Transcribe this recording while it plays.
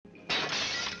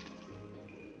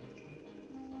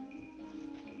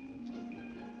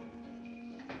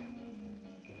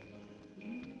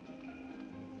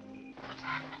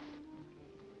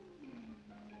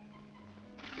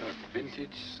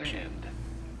Vintage Sand.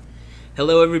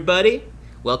 Hello, everybody.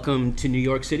 Welcome to New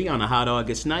York City on a hot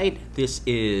August night. This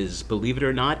is, believe it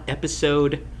or not,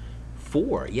 episode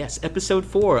 4. Yes, episode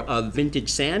 4 of Vintage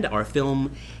Sand, our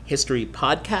film history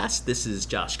podcast. This is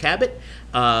Josh Cabot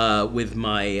with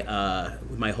my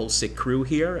whole sick crew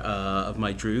here of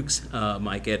my droogs,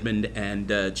 Mike Edmond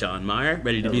and John Meyer,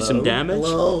 ready to do some damage.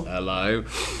 Hello.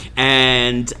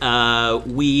 And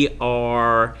we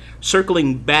are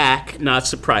circling back, not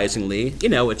surprisingly. You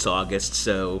know, it's August,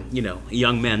 so, you know, a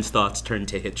young man's thoughts turn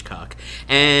to Hitchcock.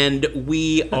 And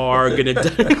we are going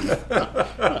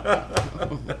to...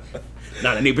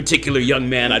 Not any particular young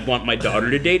man I'd want my daughter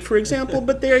to date, for example,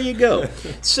 but there you go.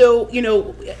 So, you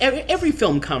know, every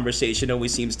film conversation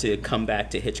always seems to come back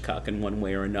to Hitchcock in one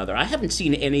way or another. I haven't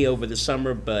seen any over the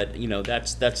summer, but, you know,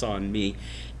 that's on me.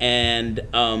 And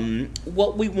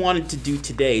what we wanted to do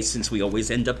today, since we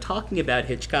always end up talking about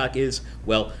Hitchcock, is,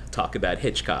 well, talk about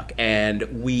Hitchcock. And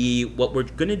what we're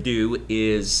going to do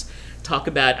is talk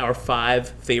about our 5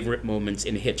 favorite moments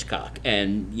in Hitchcock.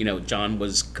 And, you know, John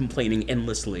was complaining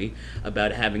endlessly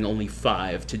about having only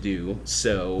 5 to do.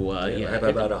 So, I have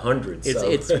about 100.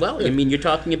 So. Well, I mean, you're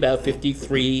talking about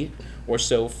 53 or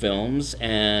so films,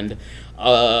 and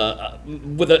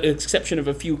with the exception of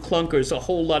a few clunkers, a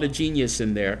whole lot of genius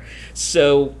in there.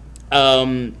 So,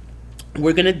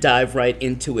 we're going to dive right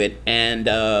into it, and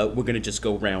we're going to just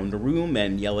go around the room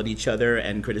and yell at each other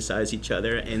and criticize each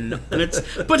other,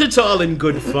 but it's all in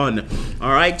good fun.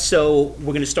 All right, so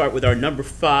we're going to start with our number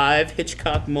 5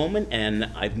 Hitchcock moment, and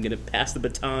I'm going to pass the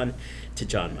baton to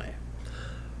John Meyer.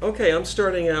 Okay, I'm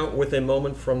starting out with a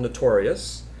moment from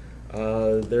Notorious.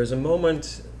 There's a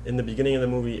moment in the beginning of the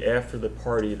movie after the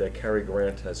party that Cary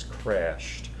Grant has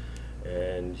crashed.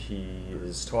 And he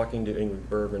is talking to Ingrid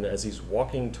Bergman as he's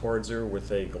walking towards her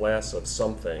with a glass of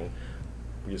something.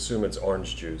 We assume it's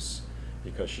orange juice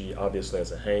because she obviously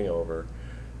has a hangover.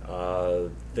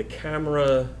 The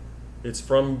camera, it's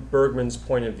from Bergman's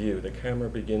point of view. The camera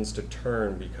begins to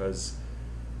turn because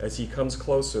as he comes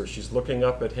closer, she's looking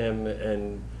up at him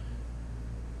and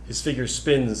his figure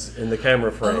spins in the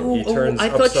camera frame. He turns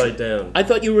upside down. I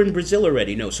thought you were in Brazil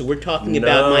already. No, so we're talking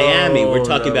about Miami. We're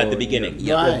talking about the beginning.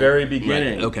 Yeah, the very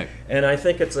beginning. Right. Okay. And I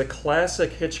think it's a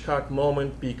classic Hitchcock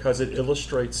moment because it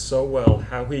illustrates so well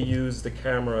how he used the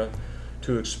camera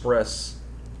to express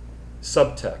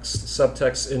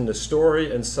subtext in the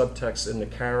story and subtext in the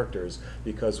characters.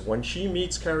 Because when she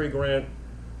meets Cary Grant,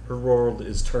 her world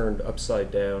is turned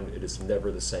upside down. It is never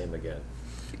the same again.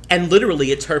 And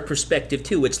literally, it's her perspective,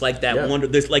 too. It's like that one,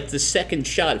 there's like the second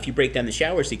shot, if you break down the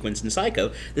shower sequence in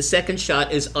Psycho, the second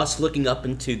shot is us looking up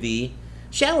into the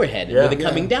shower head with it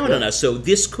coming down on us. So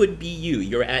this could be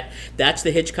you. That's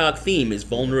the Hitchcock theme, is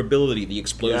vulnerability, the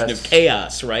explosion of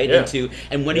chaos, right? Yeah.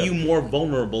 And when are you more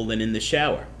vulnerable than in the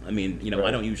shower? I mean, you know,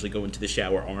 I don't usually go into the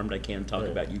shower armed. I can't talk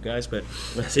about you guys, but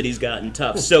city's gotten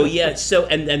tough. So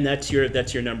and that's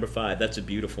your number 5. That's a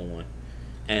beautiful one.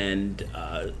 And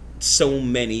so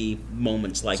many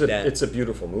moments like that. It's a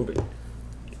beautiful movie.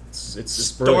 It's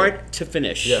start to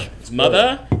finish. Yeah,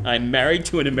 Mother, I'm married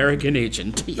to an American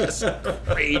agent. Yes,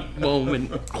 great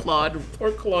moment.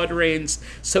 Poor Claude Rains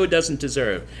so doesn't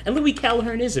deserve. And Louis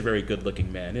Callahern is a very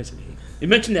good-looking man, isn't he? You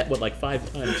mentioned that,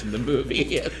 5 times in the movie.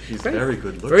 Yeah. He's very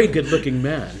good-looking. Very good-looking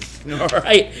man. All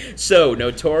right. So,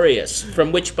 Notorious,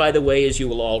 from which, by the way, as you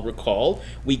will all recall,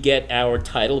 we get our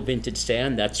title, Vintage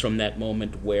Sand. That's from that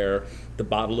moment where the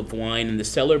bottle of wine in the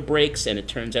cellar breaks, and it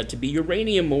turns out to be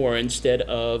uranium ore instead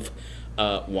of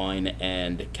wine,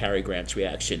 and Cary Grant's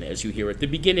reaction, as you hear at the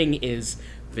beginning, is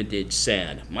Vintage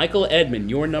Sand. Michael Edmond,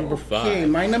 your number 5. Okay,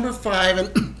 my number 5,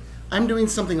 and I'm doing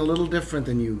something a little different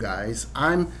than you guys.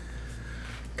 I'm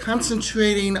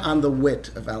concentrating on the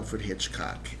wit of Alfred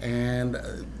Hitchcock, and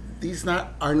these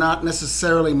are not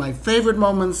necessarily my favorite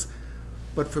moments,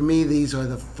 but for me, these are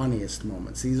the funniest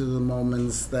moments. These are the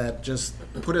moments that just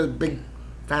put a big,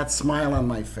 fat smile on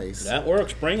my face. That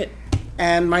works. Bring it.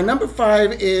 And my number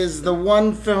 5 is the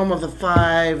one film of the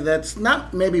 5 that's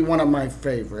not maybe one of my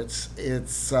favorites.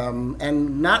 It's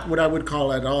and not what I would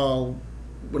call at all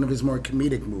one of his more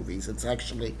comedic movies. It's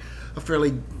actually a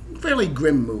fairly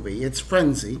grim movie. It's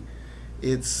Frenzy.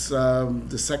 It's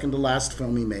the second to last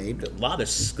film he made. A lot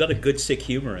of good sick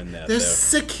humor in that. There's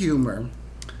sick humor.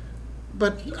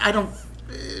 But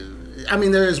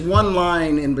there is one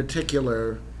line in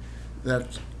particular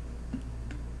that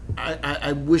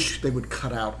I wish they would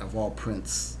cut out of all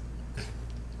prints.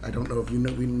 I don't know if we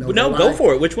know. No, go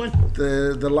for it. Which one?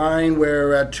 The line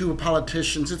where two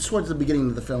politicians, it's towards the beginning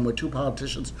of the film, where 2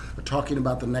 politicians are talking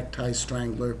about the necktie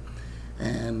strangler,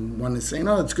 and one is saying,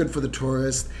 oh, it's good for the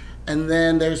tourist, and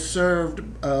then they're served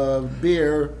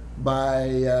beer by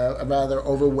a rather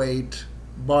overweight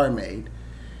barmaid.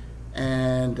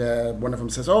 And one of them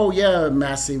says, "Oh yeah,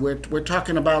 Massey, we're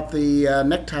talking about the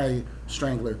necktie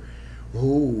strangler."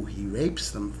 "Oh, he rapes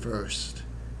them first."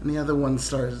 And the other one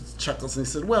chuckles and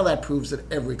he said, "Well, that proves that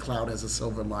every cloud has a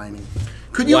silver lining."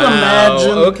 Could you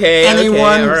imagine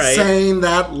anyone saying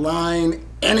that line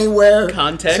anywhere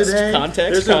today?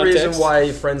 There's a reason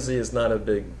why Frenzy is not a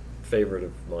big favorite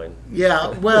of mine.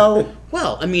 Yeah, well,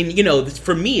 I mean, you know,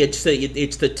 for me, it's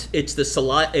the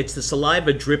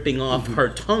saliva dripping off her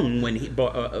tongue when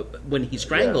he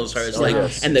strangles her.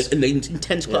 It's and the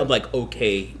intense club, like,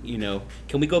 okay, you know,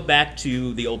 can we go back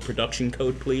to the old production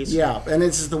code, please? Yeah, and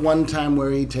this is the one time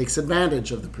where he takes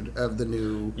advantage of the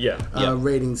new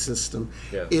rating system.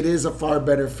 Yeah. It is a far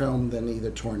better film than either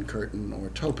Torn Curtain or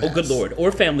Topaz. Oh, good Lord,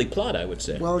 or Family Plot, I would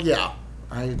say. Well, yeah.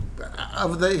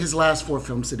 His last 4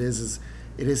 films, it is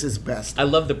his best. I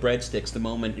love the breadsticks. The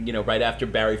moment, you know, right after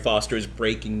Barry Foster is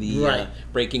breaking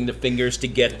the fingers to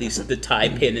get the tie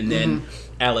pin, and then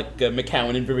Alec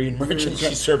McCowan and Vivian Merchant,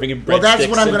 she's serving him breadsticks. Well, that's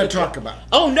what I'm going to talk about.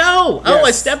 Oh no! Yes. Oh,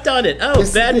 I stepped on it. Oh,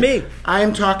 bad me. I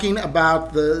am talking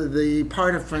about the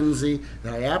part of Frenzy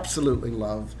that I absolutely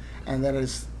love, and that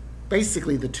is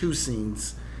basically the 2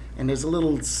 scenes. And there's a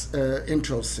little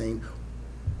intro scene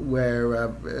where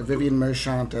Vivian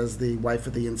Merchant, as the wife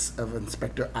of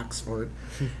Inspector Oxford,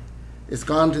 is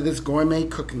gone to this gourmet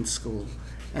cooking school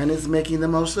and is making the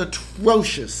most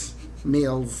atrocious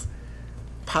meals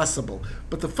possible.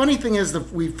 But the funny thing is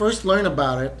that we first learn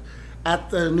about it at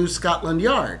the New Scotland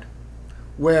Yard,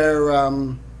 where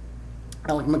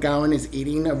Alec McGowan is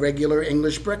eating a regular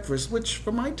English breakfast, which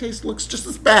for my taste looks just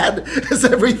as bad as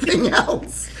everything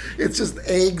else. It's just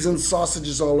eggs and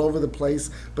sausages all over the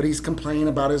place, but he's complaining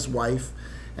about his wife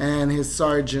and his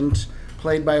sergeant,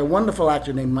 played by a wonderful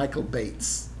actor named Michael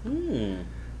Bates.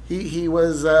 He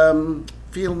was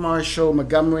Field Marshal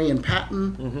Montgomery in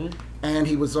Patton, and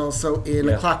he was also in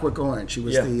A Clockwork Orange. He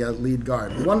was the lead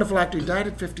guard. A wonderful actor. He died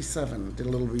at 57. Did a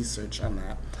little research on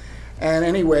that. And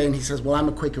anyway, and he says, "Well, I'm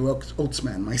a Quaker Oats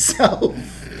man myself."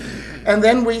 And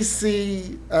then we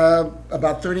see,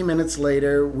 about 30 minutes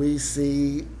later, we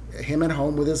see him at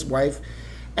home with his wife,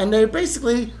 and they're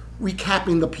basically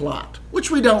recapping the plot, which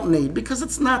we don't need because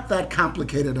it's not that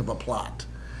complicated of a plot.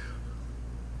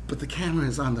 But the camera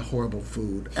is on the horrible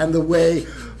food, and the way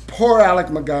poor Alec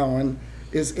McGowan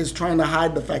is trying to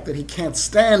hide the fact that he can't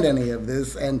stand any of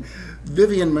this, and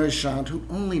Vivian Merchant, who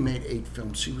only made 8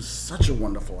 films, she was such a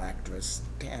wonderful actress,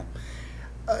 damn,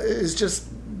 is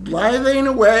just blithering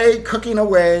away, cooking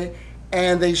away,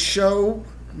 and they show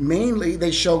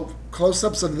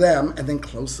close-ups of them and then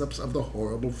close-ups of the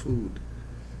horrible food.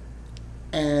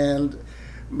 And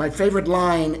my favorite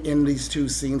line in these 2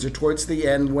 scenes are towards the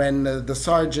end when the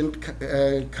sergeant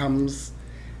comes,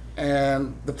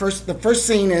 and the first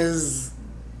scene is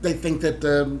they think that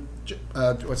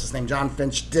what's his name, John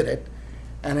Finch, did it,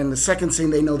 and in the second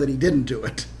scene they know that he didn't do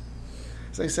it.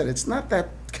 As I said, it's not that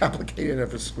complicated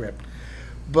of a script,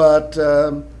 but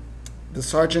the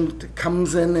sergeant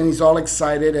comes in and he's all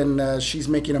excited, and she's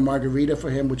making a margarita for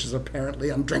him, which is apparently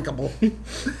undrinkable.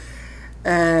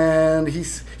 And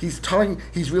he's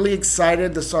really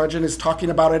excited. The sergeant is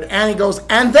talking about it, and he goes,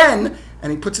 "And then,"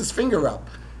 and he puts his finger up.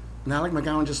 And Alec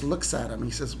McGowan just looks at him.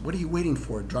 He says, "What are you waiting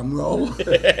for, drum roll?"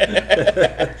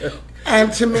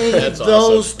 And to me,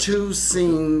 those 2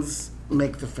 scenes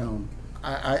make the film.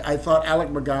 I thought Alec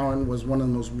McGowan was one of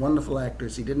the most wonderful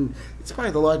actors. It's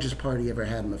probably the largest part he ever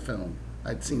had in a film.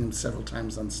 I'd seen him several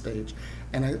times on stage.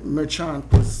 And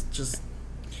Merchant was just...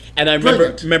 And I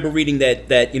remember reading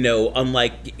that, you know,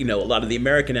 unlike, you know, a lot of the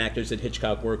American actors that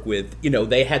Hitchcock worked with, you know,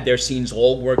 they had their scenes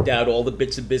all worked out, all the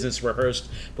bits of business rehearsed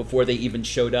before they even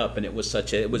showed up, and it was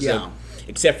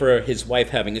except for his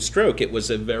wife having a stroke, it was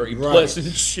a very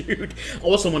pleasant shoot.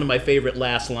 Also, one of my favorite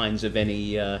last lines of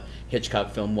any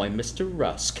Hitchcock film: "Why, Mr.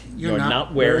 Rusk, you're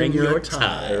not wearing your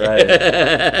tie." Right.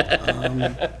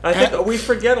 I think we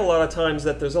forget a lot of times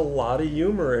that there's a lot of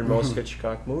humor in most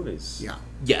Hitchcock movies. Yeah.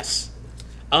 Yes.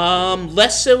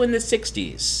 Less so in the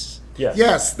 60s.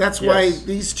 Yes, that's why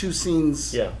these 2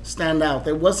 scenes stand out.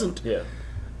 There wasn't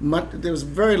much. There was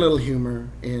very little humor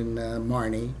in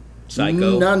Marnie.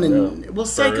 Psycho. None in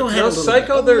Psycho had a little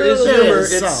Psycho. bit. There is humor.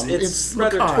 It's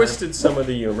rather macabre. Twisted, some of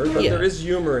the humor, but there is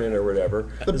humor in it or whatever.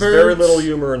 There's very little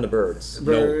humor in The Birds.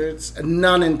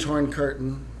 None in Torn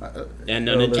Curtain. And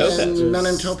none in Topaz. And none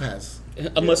in Topaz.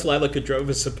 Unless Lila Kudrow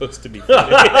is supposed to be funny.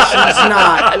 She's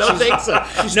not. I don't think so.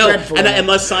 She's No, dreadful. and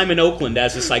unless Simon Oakland,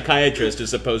 as a psychiatrist, is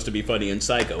supposed to be funny in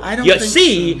Psycho. I don't You think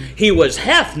see, so. he was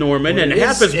half Norman and It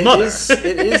half is- his mother.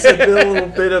 It is a little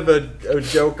bit of a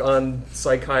joke on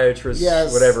psychiatrists,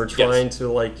 Yes. whatever, Yes. trying to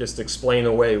like just explain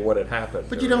away what had happened.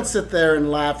 But you don't sit there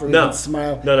and laugh or No. even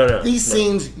smile. No. These No.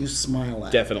 scenes you smile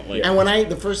at. Definitely. And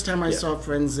the first time I saw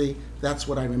Frenzy, that's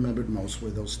what I remembered most, were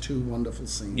those two wonderful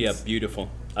scenes. Yeah, beautiful.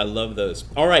 I love those.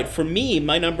 All right, for me,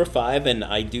 my number 5, and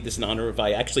I do this in honor of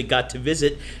I actually got to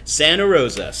visit Santa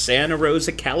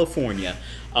Rosa, California,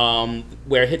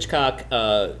 where Hitchcock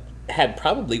had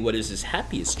probably what is his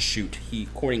happiest shoot. He,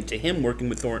 according to him, working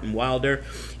with Thornton Wilder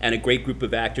and a great group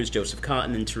of actors, Joseph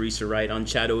Cotton and Teresa Wright, on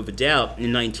Shadow of a Doubt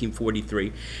in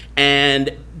 1943.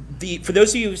 And for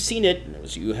those of you who've seen it,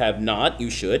 those of you who have not, you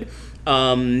should.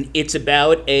 It's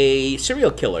about a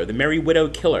serial killer, the Merry Widow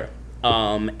Killer.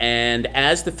 And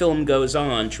as the film goes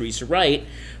on, Teresa Wright,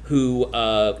 who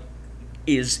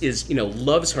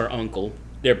loves her uncle.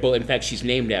 They're both, in fact, she's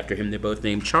named after him. They're both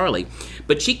named Charlie.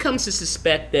 But she comes to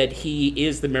suspect that he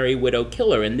is the Merry Widow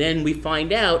Killer. And then we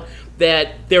find out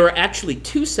that there are actually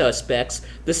 2 suspects.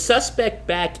 The suspect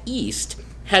back east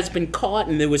has been caught,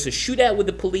 and there was a shootout with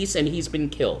the police, and he's been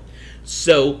killed.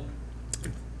 So,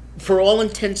 for all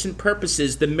intents and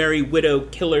purposes, the Merry Widow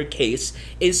Killer case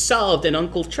is solved, and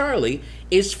Uncle Charlie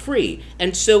is free.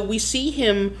 And so we see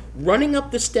him running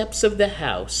up the steps of the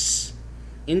house.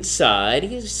 Inside,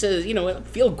 he says, I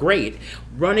feel great,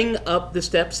 running up the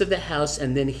steps of the house,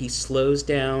 and then he slows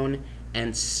down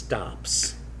and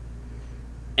stops.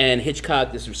 And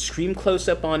Hitchcock, there's a scream close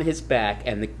up on his back,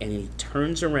 and he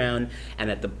turns around,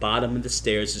 and at the bottom of the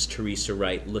stairs is Teresa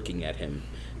Wright looking at him,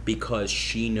 because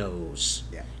she knows.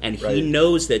 Yeah. And he Right.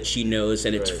 knows that she knows,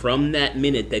 and it's Right. from that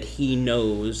minute that he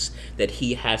knows that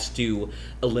he has to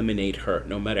eliminate her,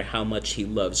 no matter how much he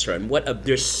loves her. And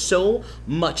there's so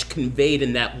much conveyed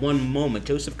in that one moment.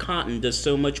 Joseph Cotton does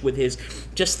so much with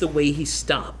just the way he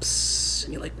stops.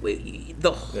 And you're like, wait, you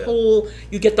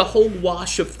get the whole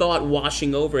wash of thought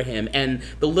washing over him, and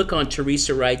the look on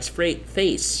Teresa Wright's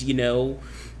face,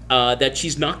 that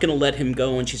she's not going to let him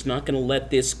go, and she's not going to let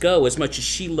this go as much as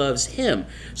she loves him.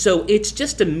 So it's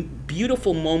just a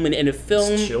beautiful moment in a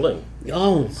film. It's chilling.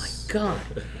 Oh my God!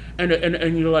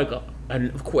 And you're like,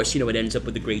 and of course, it ends up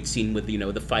with the great scene with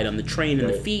the fight on the train and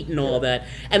the Right. feet and all that.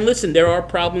 And listen, there are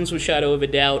problems with Shadow of a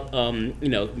Doubt.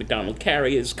 McDonald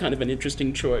Carey is kind of an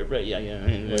interesting choice, right? Yeah.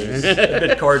 It's a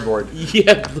bit cardboard.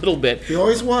 Yeah, a little bit. He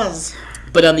always was.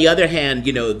 But on the other hand,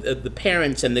 the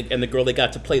parents and the girl they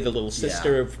got to play the little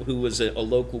sister, who was a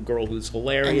local girl who's And the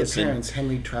hilarious, parents,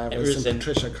 Henry Travis and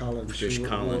Patricia Patricia Collins,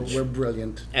 Collins. were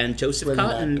brilliant. and Joseph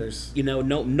Brilliant Cotton. actors.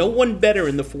 No one better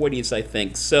in the 40s, I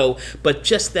think. So, but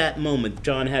just that moment,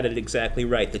 John had it exactly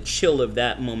right. The chill of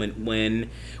that moment when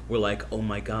we're like, oh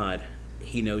my God,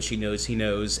 he knows,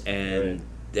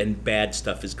 and bad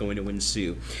stuff is going to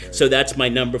ensue. Right. So that's my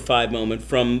number 5 moment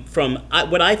from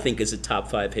what I think is a top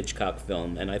 5 Hitchcock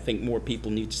film, and I think more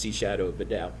people need to see Shadow of a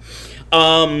Doubt.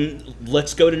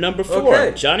 Let's go to number 4.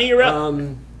 Okay. Johnny, you're up.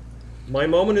 My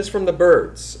moment is from The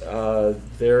Birds.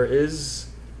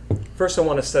 First I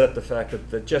want to set up the fact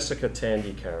that the Jessica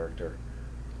Tandy character,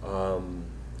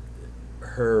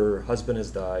 her husband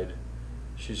has died.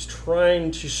 She's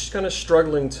kind of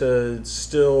struggling to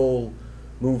still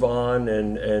move on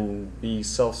and be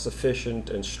self-sufficient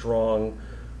and strong.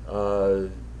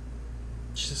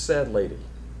 She's a sad lady.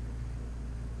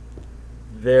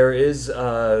 There is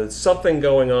something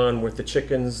going on with the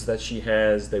chickens that she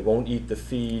has. They won't eat the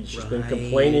feed. She's been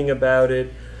complaining about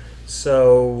it.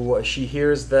 So she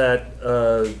hears that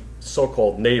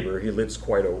so-called neighbor, he lives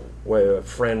quite a way, a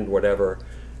friend, whatever,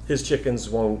 his chickens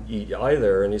won't eat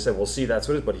either. And he said, well, see, that's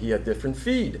what it is, but he had different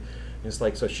feed. And it's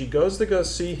like, so she goes to go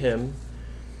see him,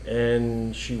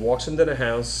 and she walks into the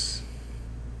house,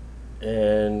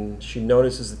 and she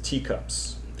notices the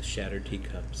teacups. The shattered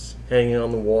teacups. Hanging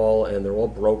on the wall, and they're all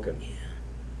broken.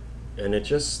 Yeah. And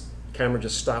camera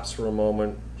just stops for a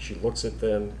moment. She looks at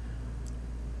them.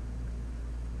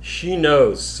 She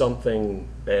knows something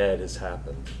bad has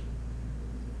happened.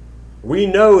 We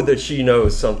know that she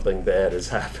knows something bad has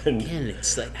happened. Again,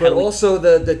 it's like but also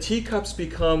the teacups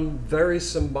become very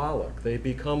symbolic. They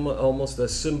become almost a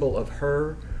symbol of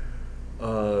her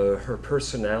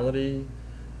personality,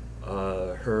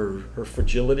 her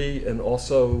fragility, and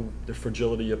also the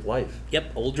fragility of life.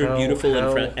 Yep, older, beautiful,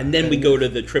 and then we go to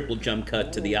the triple jump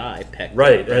cut to the eye peck.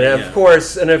 Right, and of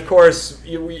course,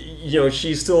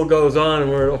 she still goes on,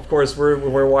 and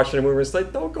we're watching a movie. It's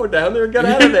like, don't go down there, get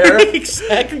out of there,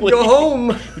 exactly. Go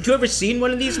home. Have you ever seen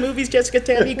one of these movies, Jessica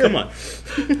Tandy? Come on.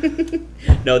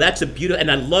 No, that's a beautiful,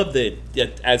 and I love that.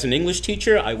 As an English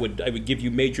teacher, I would give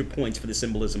you major points for the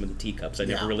symbolism of the teacups. I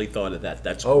never Yeah. really thought of that.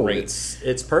 That's Oh, great.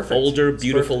 it's perfect. Older, It's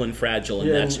beautiful, perfect. and fragile, and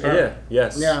Yeah, that's her. Yeah.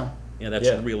 Yes. Yeah. Yeah, that's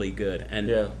Yeah. really good. And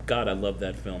Yeah. God, I love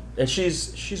that film. And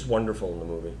she's wonderful in the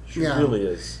movie. She Yeah. really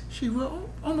is. She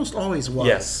almost always was.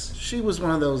 Yes. She was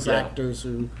one of those Yeah. actors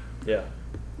who, Yeah.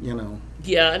 you know.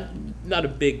 Yeah, I'm not a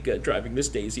big Driving Miss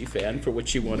Daisy fan, for which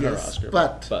she won her Yes, Oscar.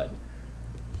 but- but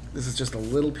This is just a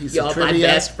little piece you're of my trivia.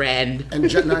 best friend. And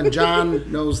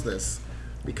John knows this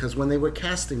because when they were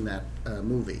casting that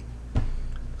movie,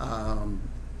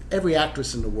 every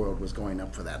actress in the world was going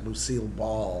up for that. Lucille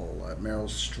Ball, Meryl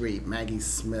Streep, Maggie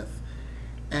Smith.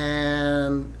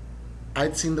 And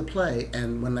I'd seen the play,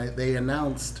 and when they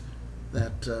announced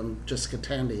that Jessica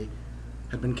Tandy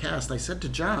had been cast, I said to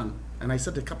John, and I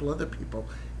said to a couple other people,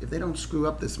 if they don't screw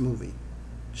up this movie,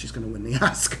 she's going to win the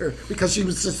Oscar because she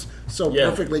was just so Yeah.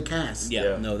 perfectly cast. Yeah,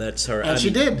 Yeah. no, that's her. And she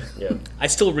did. Yeah. I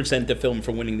still resent the film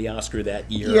for winning the Oscar that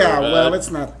year. Yeah, well,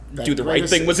 it's not that Do the great Right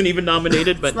Thing wasn't even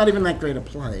nominated, It's but not even that great a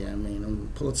play. I mean,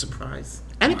 Pulitzer Prize.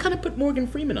 and it kind of put Morgan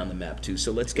Freeman on the map too.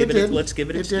 So let's It give it. did. Let's give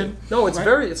it. its did. due. No, it's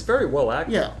Right. it's very well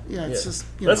acted. Yeah, it's just,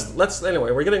 you let's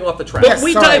anyway. We're getting off the track. Yes.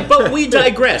 We Sorry. but we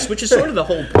digress, which is sort of the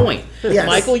whole point. Yes.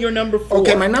 Michael, you're number 4.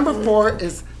 Okay, my number 4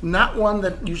 is not one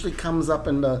that usually comes up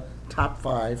in the top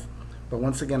 5, but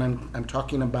once again, I'm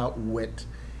talking about wit,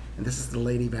 and this is The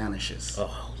Lady Vanishes.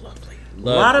 Oh, lovely. A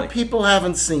lot of people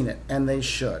haven't seen it, and they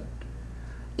should.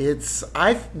 It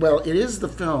is the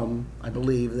film, I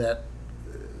believe, that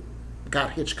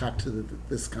got Hitchcock to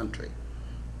this country.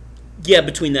 Yeah,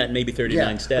 between that and maybe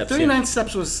 39 Steps. 39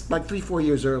 Steps was like 3-4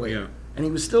 years earlier, Yeah. and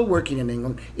he was still working in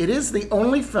England. It is the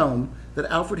only film that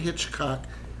Alfred Hitchcock,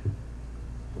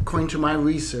 according to my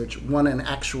research, won an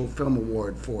actual film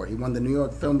award for. He won the New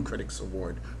York Film Critics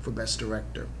Award for Best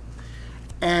Director.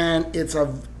 And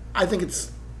I think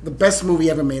it's the best movie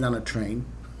ever made on a train.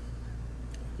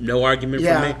 No argument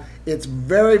Yeah, from me. it's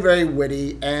very, very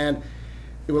witty, and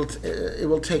it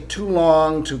will take too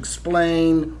long to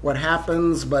explain what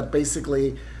happens, but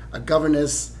basically a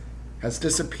governess has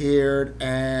disappeared,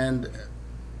 and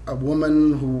a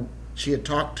woman who she had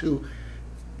talked to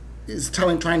is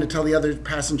trying to tell the other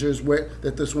passengers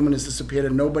that this woman has disappeared,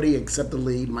 and nobody except the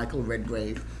lead, Michael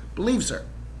Redgrave, believes her.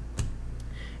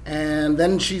 And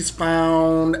then she's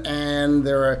found, and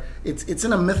it's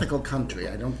in a mythical country.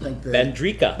 I don't think that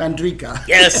Bandrika. Bandrika.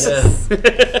 Yes.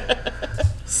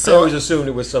 So I always assumed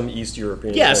it was some East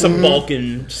European. Yeah, thing. some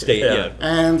Balkan state. Yeah. Yeah.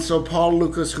 And so Paul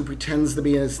Lucas, who pretends to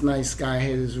be this nice guy,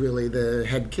 is really the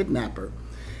head kidnapper.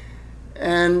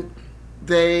 And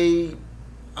they,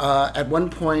 at one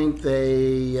point,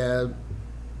 they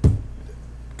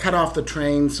cut off the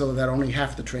train so that only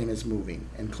half the train is moving,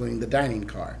 including the dining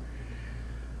car.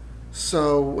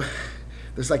 So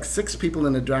there's like 6 people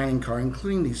in the dining car,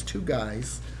 including these 2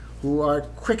 guys who are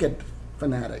cricket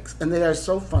fanatics, and they are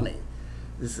so funny.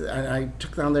 I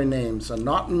took down their names: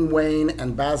 Naughton Wayne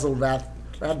and Basil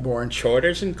Radbourne,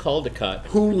 Chorders and Caldecott.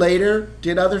 who later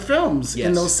did other films in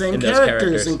Yes, those same in those characters,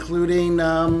 characters. including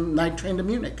Night Train to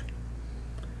Munich.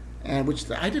 And which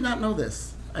I did not know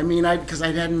this. I mean, because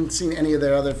I hadn't seen any of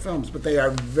their other films, but they are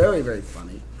very, very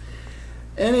funny.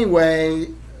 Anyway,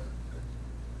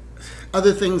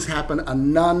 other things happen. A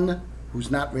nun,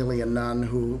 who's not really a nun,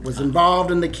 who was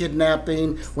involved in the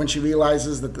kidnapping, when she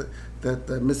realizes that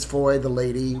the Miss Foy, the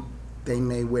lady, Dame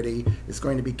May Whitty, is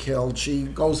going to be killed, she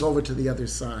goes over to the other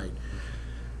side.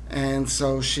 And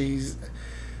so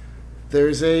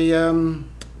there's a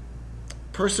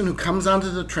person who comes onto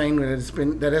the train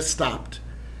that has stopped,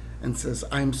 and says,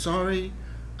 I'm sorry,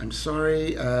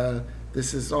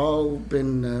 this has all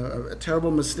been a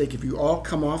terrible mistake. If you all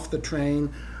come off the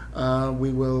train, I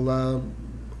will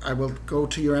go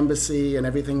to your embassy and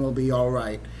everything will be all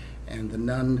right. And the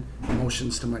nun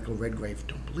motions to Michael Redgrave,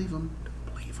 don't believe him.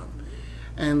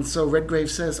 And so Redgrave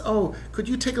says, oh, could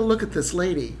you take a look at this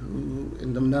lady?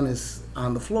 And the nun is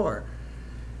on the floor.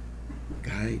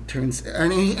 Guy turns,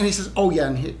 and he says, oh yeah,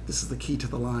 and this is the key to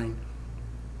the line.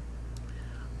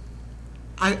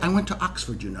 I went to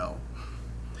Oxford, you know.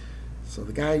 So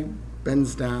the guy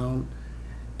bends down,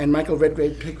 and Michael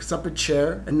Redgrave picks up a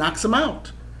chair and knocks him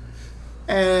out.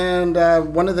 And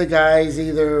one of the guys,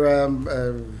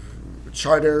 either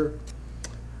Charter,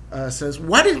 says,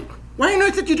 why on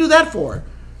earth did you do that for?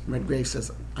 And Redgrave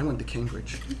says, I went to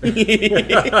Cambridge.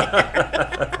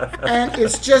 And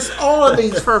it's just all of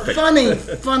these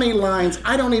funny lines.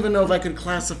 I don't even know if I could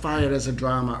classify it as a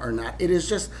drama or not. It is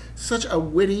just such a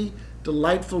witty,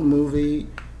 delightful movie,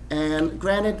 And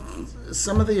granted,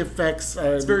 some of the effects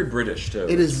are... It's very British, too.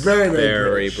 It is very,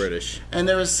 Very British. And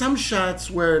there are some shots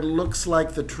where it looks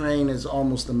like the train is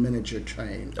almost a miniature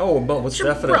train. Oh, but it's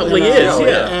definitely... probably is,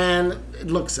 yeah. And it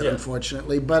looks it,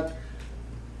 unfortunately. But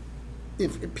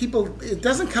if people... It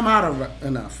doesn't come out of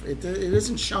enough. It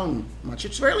isn't shown much.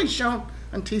 It's rarely shown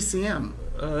on TCM.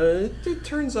 It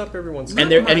turns up every once in a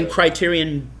And while. there, and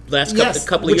Criterion last Yes,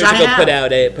 couple of which years I ago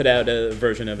have. put out a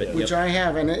version of it. Which Yep. I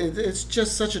have, and it's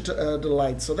just such a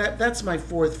delight. So that's my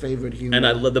fourth favorite humor. And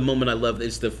I love the moment I love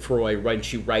is the Froy when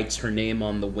she writes her name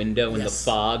on the window in the Yes.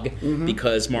 fog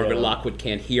because Margaret Yeah. Lockwood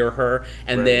can't hear her,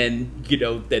 and Right. then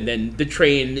then the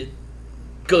train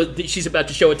goes. She's about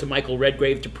to show it to Michael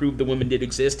Redgrave to prove the woman did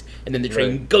exist, and then the train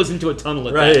Right. goes into a tunnel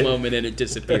at Right. that moment and it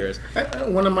disappears.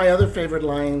 One of my other favorite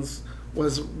lines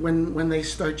was when they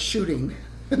start shooting,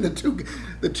 and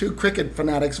the two cricket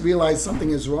fanatics realize something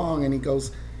is wrong, and he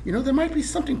goes, there might be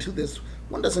something to this.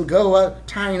 One doesn't go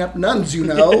tying up nuns,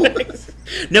 No,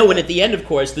 and at the end, of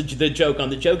course, the joke on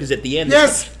the joke is at the end.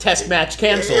 Yes. The test match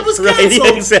canceled. It was right?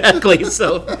 canceled. Exactly.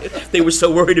 So they were so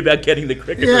worried about getting the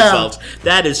cricket Yeah. results.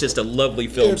 That is just a lovely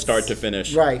film, It's- start to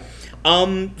finish. Right.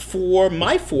 For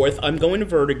my fourth, I'm going to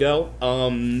Vertigo.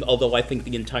 Although I think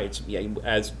the entire,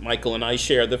 as Michael and I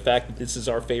share the fact that this is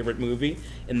our favorite movie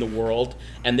in the world,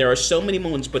 and there are so many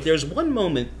moments, but there's one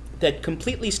moment that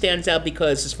completely stands out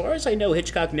because, as far as I know,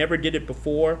 Hitchcock never did it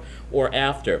before or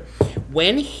after.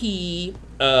 When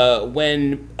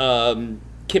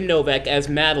Kim Novak as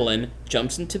Madeline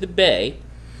jumps into the bay,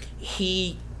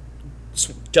 he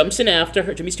jumps in after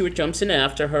her. Jimmy Stewart jumps in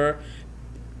after her.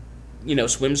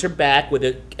 Swims her back with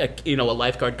a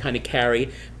lifeguard kind of carry,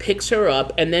 picks her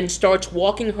up, and then starts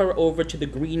walking her over to the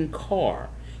green car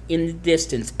in the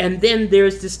distance. And then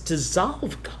there's this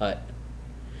dissolve cut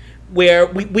where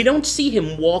we don't see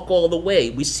him walk all the way.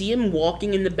 We see him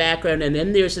walking in the background, and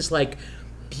then there's this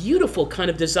beautiful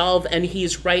kind of dissolve, and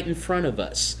he's right in front of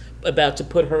us, about to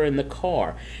put her in the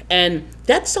car. And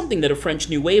that's something that a French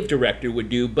New Wave director would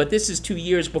do, but this is 2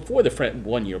 years before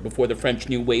 1 year before the French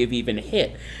New Wave even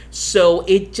hit. So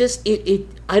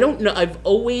I don't know,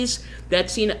 that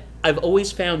scene I've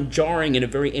always found jarring in a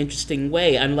very interesting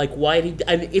way. I'm like, why did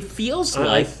it feels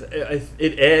like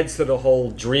it adds to the whole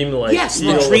dreamlike. yes,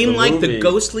 feel the of dreamlike, movie. the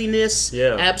ghostliness,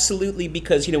 Yeah. absolutely.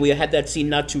 Because we had that scene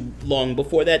not too long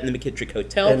before that in the McKittrick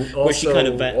Hotel, And also, where she kind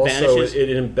of vanishes.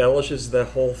 it embellishes the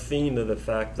whole theme of the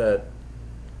fact that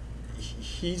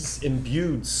he's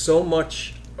imbued so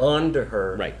much onto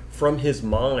her Right. from his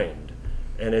mind,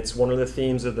 and it's one of the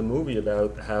themes of the movie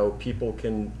about how people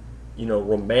can,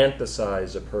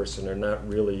 romanticize a person or not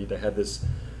really. They have this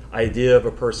idea of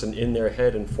a person in their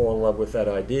head and fall in love with that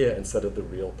idea instead of the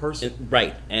real person.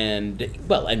 Right, and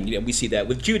we see that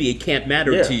with Judy. It can't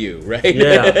matter Yeah. to you, right?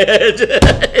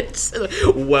 Yeah.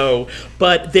 Whoa,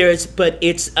 but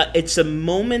it's a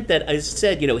moment that I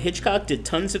said, Hitchcock did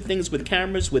tons of things with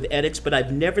cameras, with edits, but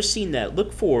I've never seen that.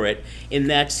 Look for it in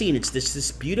that scene. It's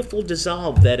this beautiful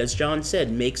dissolve that, as John said,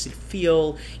 makes it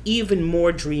feel even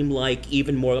more dreamlike,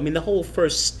 even more. I mean, the whole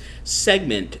first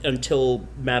segment until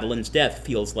Madeline's death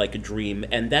feels like a dream,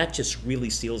 and that just really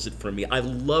seals it for me. I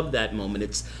love that moment.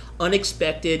 It's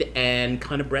unexpected and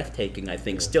kind of breathtaking, I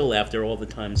think, still after all the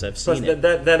times I've Plus, seen it.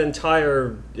 that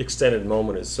entire extended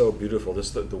moment is so beautiful.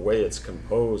 Just the way it's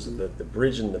composed, the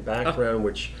bridge in the background,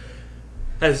 which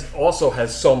also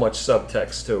has so much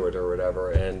subtext to it or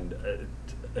whatever. And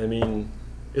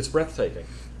it's breathtaking.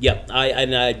 Yeah,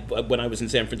 I when I was in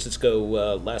San Francisco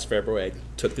last February, I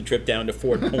took the trip down to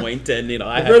Fort Point, and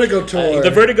I had Vertigo tour.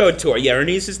 the Vertigo tour. Yeah,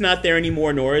 Ernest is not there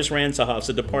anymore, nor is Ransohoff's,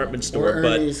 a department store. Or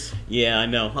But Ernie's. yeah, I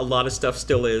know a lot of stuff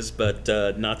still is, but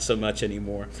not so much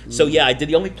anymore. So yeah, I did.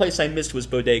 The only place I missed was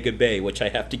Bodega Bay, which I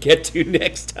have to get to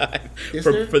next time. Is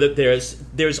there?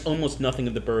 There's almost nothing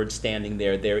of the birds standing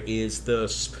there. There is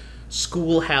the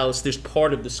schoolhouse. There's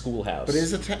part of the schoolhouse. But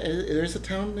there's a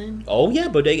town name? Oh yeah,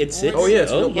 Bodega. It's Oh, yeah,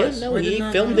 it's a oh real yeah. place. No, I did he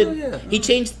not filmed know. it. Oh, yeah. He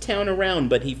changed the town around,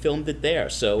 but he filmed it there.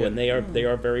 So, and they are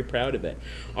very proud of it.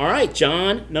 All right,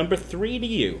 John, number 3 to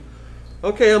you.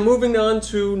 Okay, I'm moving on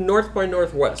to North by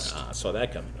Northwest. I saw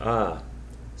that coming.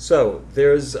 So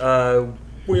there's,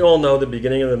 we all know the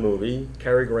beginning of the movie.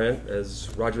 Cary Grant, as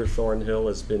Roger Thornhill,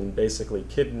 has been basically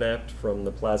kidnapped from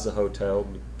the Plaza Hotel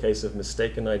in case of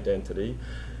mistaken identity,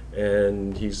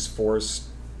 and he's forced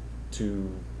to,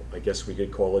 I guess we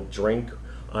could call it drink.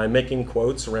 I'm making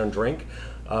quotes around drink.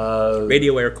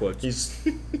 Radio air quotes. He's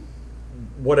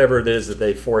whatever it is that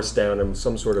they force down him,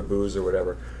 some sort of booze or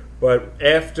whatever. But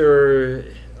after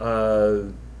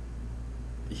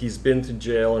he's been to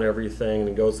jail and everything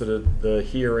and goes to the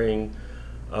hearing,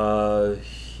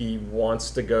 he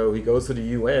wants to go. He goes to the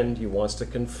UN. He wants to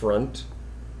confront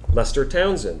Lester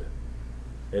Townsend,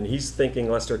 and he's thinking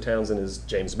Lester Townsend is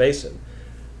James Mason.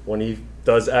 When he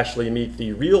does actually meet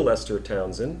the real Lester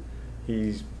Townsend,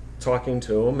 he's talking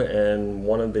to him, and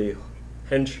one of the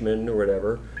henchmen or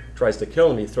whatever tries to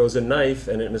kill him. He throws a knife,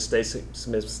 and it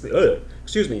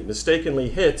mistakenly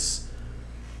hits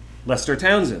Lester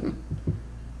Townsend.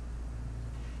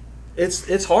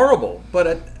 It's horrible,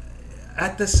 but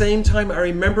at the same time, I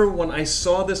remember when I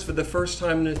saw this for the first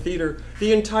time in the theater,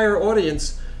 the entire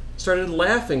audience started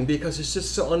laughing because it's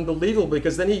just so unbelievable.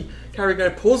 Because then Cary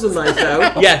Grant pulls a knife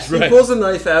out. Yes, right. He pulls a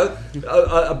knife out.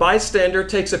 A bystander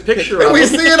takes a picture of We him.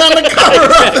 see it on the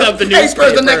cover of the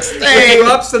paper the next day. He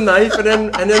drops the knife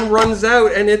and then runs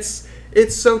out, and it's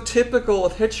so typical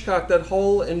of Hitchcock, that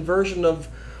whole inversion of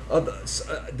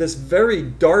this very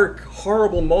dark,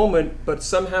 horrible moment, but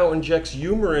somehow injects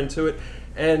humor into it.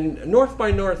 And North by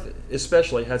North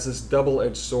especially has this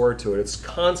double-edged sword to it. It's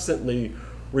constantly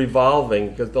revolving,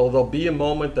 because there'll be a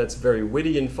moment that's very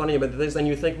witty and funny, but then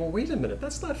you think, well, wait a minute,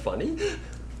 that's not funny.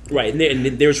 Right,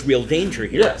 and there's real danger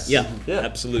here. Yes. Yeah, Yeah.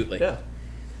 absolutely. Yeah.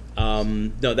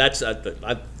 No, that's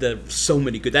there's so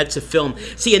many good. That's a film.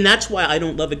 See, and that's why I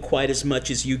don't love it quite as much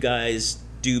as you guys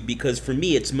do, because for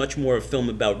me, it's much more a film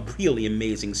about really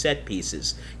amazing set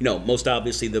pieces. You know, most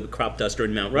obviously the crop duster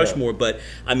and Mount Rushmore, but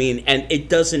I mean, and it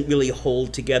doesn't really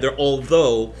hold together.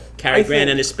 Although Cary Grant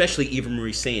and especially Eva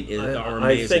Marie Saint are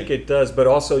amazing. I think it does, but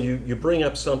also you bring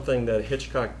up something that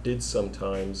Hitchcock did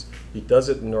sometimes. He does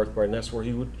it in North by Northwest, where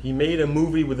he made a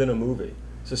movie within a movie.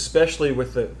 So especially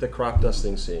with the crop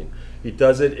dusting scene. He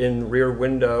does it in Rear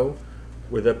Window,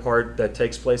 with a part that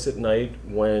takes place at night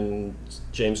when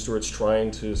James Stewart's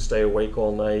trying to stay awake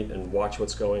all night and watch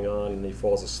what's going on, and he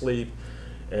falls asleep,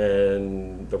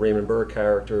 and the Raymond Burr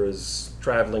character is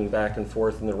traveling back and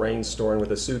forth in the rainstorm with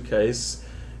a suitcase.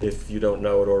 If you don't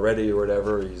know it already or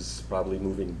whatever, he's probably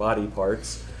moving body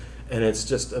parts, and it's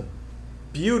just a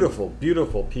beautiful,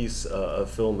 beautiful piece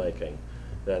of filmmaking,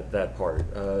 that part.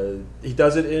 He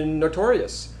does it in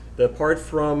Notorious, the part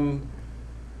from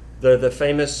the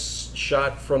famous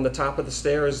shot from the top of the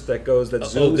stairs that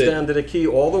zooms down to the key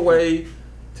all the way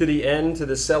to the end, to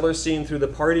the cellar scene, through the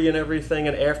party and everything,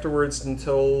 and afterwards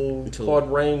until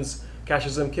Claude Rains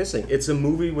catches them kissing. It's a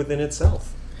movie within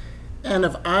itself. And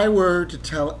if I were to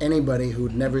tell anybody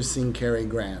who'd never seen Cary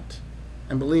Grant,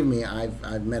 and believe me,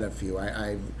 I've met a few.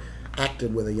 I've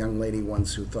acted with a young lady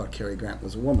once who thought Cary Grant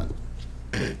was a woman.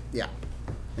 Yeah.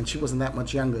 And she wasn't that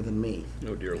much younger than me.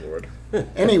 Oh, dear Lord.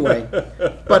 Anyway,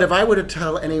 but if I were to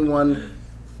tell anyone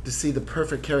to see the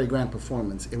perfect Cary Grant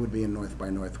performance, it would be in North by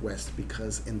Northwest,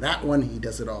 because in that one, he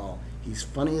does it all. He's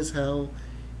funny as hell.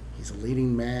 He's a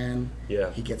leading man.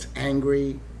 Yeah. He gets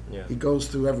angry. Yeah. He goes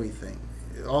through everything,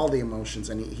 all the emotions,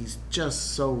 and he's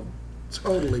just so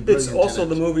totally brilliant. It's also,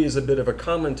 in it. the movie is a bit of a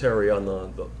commentary on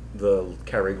the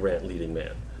Cary Grant leading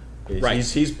man. Right.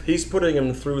 He's putting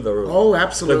him through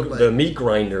absolutely the meat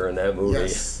grinder in that movie.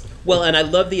 Yes. Well, and I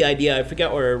love the idea. I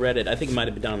forgot where I read it. I think it might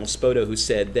have been Donald Spoto who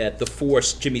said that the four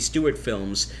Jimmy Stewart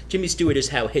films, Jimmy Stewart is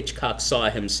how Hitchcock saw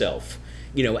himself.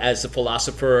 You know, as the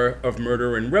philosopher of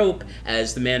Murder and Rope,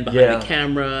 as the man behind the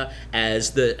camera,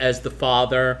 as the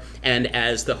father, and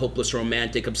as the hopeless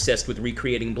romantic obsessed with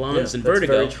recreating blondes and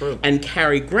Vertigo. Very true. And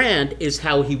Cary Grant is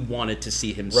how he wanted to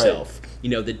see himself. Right. You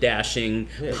know, the dashing,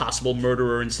 possible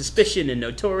murderer in Suspicion and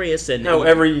Notorious, and how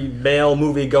every male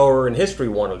moviegoer in history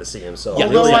wanted to see himself. Yeah,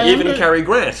 really, even Cary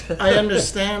Grant. I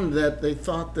understand that they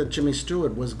thought that Jimmy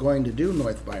Stewart was going to do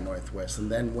North by Northwest,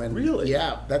 and then when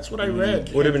that's what I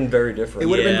read. Would have been very different. It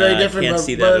would have been very different, can't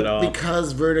see that at all.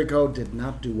 Because Vertigo did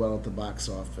not do well at the box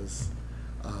office.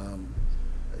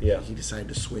 He decided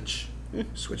to switch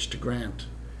to Grant.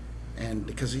 And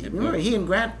because he and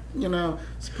Grant,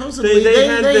 supposedly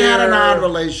they had an odd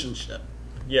relationship.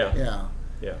 Yeah.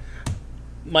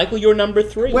 Michael, you're number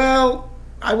 3. Well,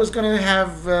 I was going to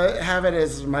have it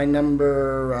as my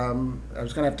number. I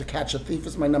was going to have To Catch a Thief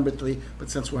as my number 3, but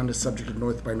since we're on the subject of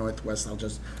North by Northwest, I'll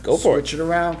just switch it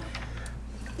around.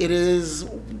 It is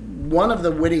one of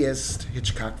the wittiest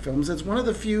Hitchcock films. It's one of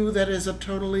the few that is a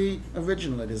totally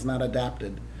original. It is not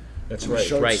adapted. That's from right. A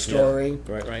short story.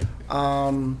 Yeah.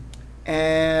 Right.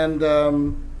 And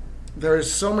there are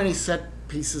so many set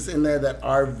pieces in there that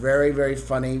are very, very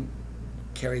funny.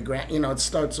 Cary Grant, it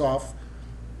starts off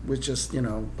with just,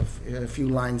 a few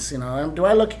lines, do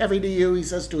I look heavy to you? He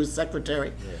says to his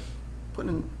secretary. Yeah.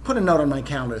 Put a note on my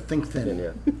calendar, think thin.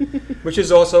 Yeah. Which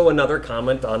is also another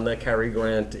comment on the Cary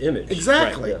Grant image.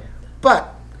 Exactly. Right, yeah.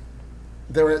 But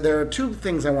there are two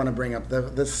things I want to bring up.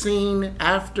 The scene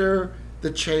after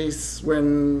the chase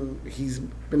when he's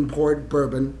been poured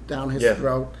bourbon down his Yeah.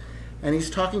 throat, and he's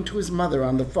talking to his mother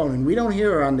on the phone, and we don't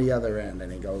hear her on the other end,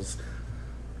 and he goes,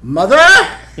 "Mother,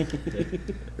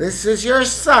 this is your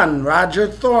son, Roger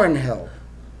Thornhill."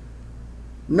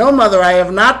 "No, Mother, I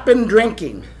have not been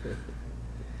drinking."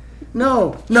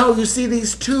 No, you see,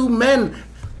 these two men,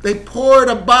 they poured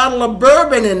a bottle of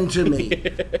bourbon into me.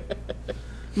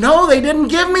 No, they didn't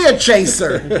give me a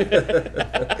chaser.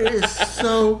 It is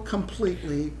so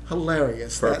completely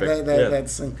hilarious, Perfect, that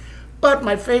scene. But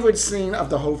my favorite scene of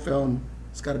the whole film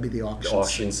has got to be the auction The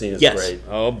auction scene is Yes. great.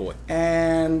 Oh boy.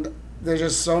 And there's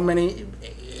just so many.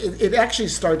 It actually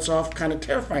starts off kind of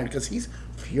terrifying because he's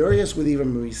furious with Eva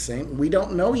Marie Saint. We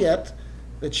don't know yet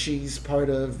that she's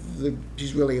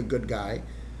she's really a good guy.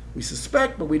 We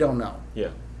suspect, but we don't know. Yeah.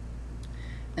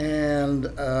 And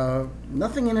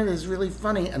nothing in it is really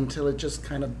funny until it just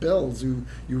kind of builds. You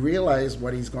realize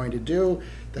what he's going to do,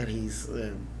 that he's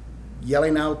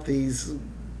yelling out these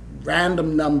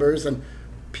random numbers, and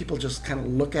people just kind of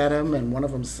look at him, and one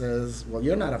of them says, "Well,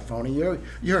 you're not a phony.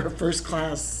 You're a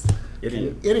first-class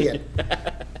idiot."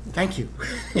 Thank you.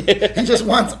 He just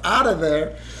wants out of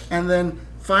there, and then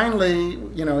finally,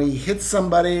 he hits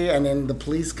somebody, and then the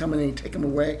police come in and take him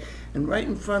away. And right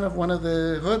in front of one of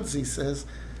the hoods, he says,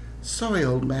 "Sorry,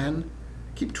 old man,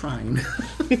 keep trying."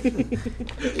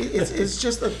 It's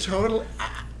just a total.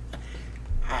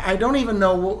 I don't even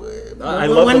know. I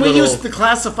love when the we little- used to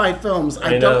classify films,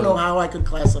 I don't know how I could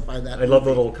classify that. I love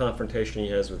the little confrontation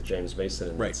he has with James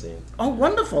Mason in that scene. Oh,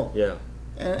 wonderful! Yeah.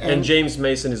 And James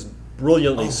Mason is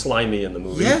brilliantly slimy in the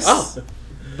movie. yes. Oh,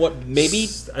 what? Maybe.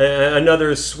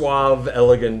 Another suave,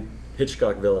 elegant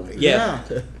Hitchcock villain. Yeah.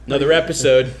 Another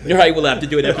episode. Right, we'll have to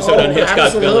do an episode on Hitchcock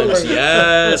absolutely. villains.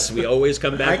 Yes, we always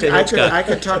come back to Hitchcock. I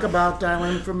could talk about Dial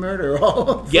M for Murder.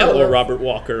 Yeah, or Robert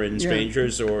Walker in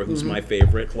Strangers, or who's my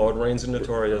favorite. Claude Rains in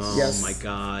Notorious. Oh Yes. my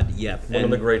God! Yeah, One of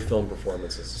the great film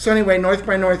performances. So anyway, North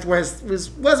by Northwest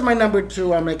was my number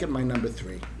 2. I'll make it my number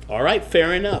 3. All right,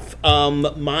 fair enough.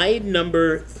 My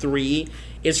number 3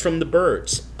 is from The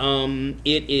Birds.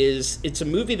 It's a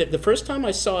movie that the first time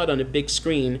I saw it on a big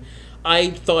screen,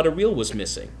 I thought a reel was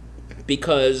missing,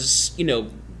 because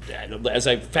as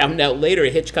I found out later,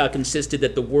 Hitchcock insisted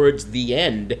that the words "the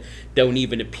end" don't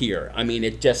even appear. I mean,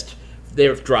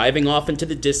 they're driving off into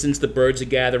the distance, the birds are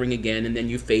gathering again, and then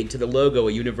you fade to the logo,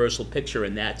 a Universal picture,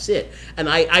 and that's it. And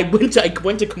I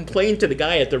went to complain to the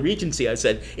guy at the Regency. I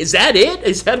said, "Is that it?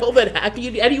 Is that all that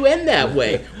happened? How do you end that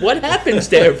way? What happens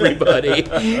to everybody?"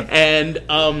 And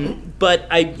but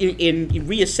in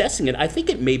reassessing it, I think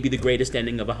it may be the greatest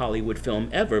ending of a Hollywood film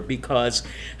ever, because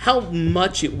how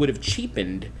much it would have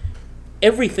cheapened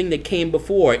everything that came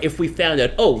before if we found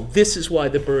out, oh, this is why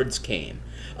the birds came.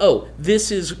 Oh,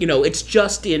 this is, it's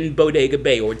just in Bodega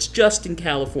Bay, or it's just in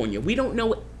California. We don't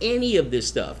know any of this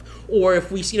stuff. Or if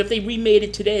they remade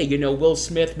it today, Will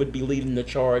Smith would be leading the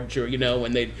charge, or,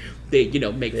 and they'd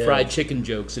make fried chicken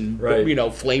jokes and,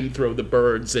 flamethrow the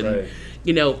birds. And,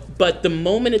 but the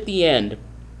moment at the end,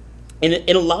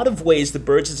 in a lot of ways, The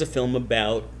Birds is a film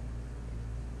about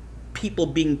people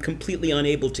being completely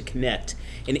unable to connect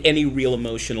in any real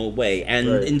emotional way. And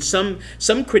in some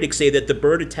critics say that the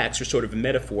bird attacks are sort of a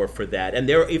metaphor for that. And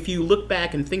if you look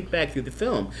back and think back through the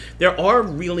film, there are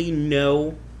really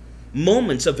no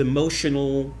moments of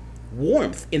emotional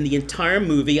warmth in the entire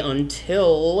movie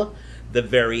until the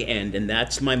very end. And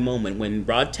that's my moment, when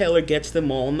Rod Taylor gets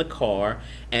them all in the car,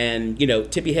 and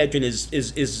Tippi Hedren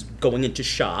is going into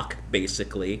shock,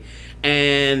 basically,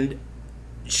 and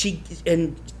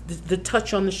the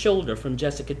touch on the shoulder from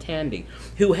Jessica Tandy,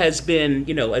 who has been,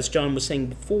 as John was saying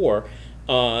before,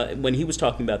 when he was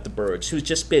talking about The Birds, who's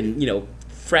just been,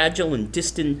 fragile and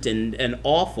distant and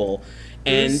awful.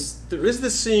 And there is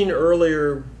this scene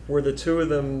earlier where the two of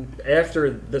them, after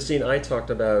the scene I talked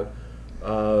about,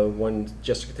 when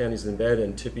Jessica Tandy's in bed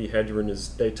and Tippi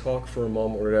Hedren they talk for a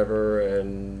moment or whatever,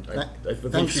 and I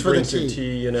think she brings her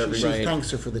tea and everything. She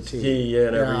thanks her for the tea.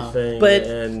 Everything.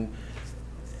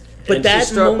 But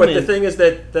the thing is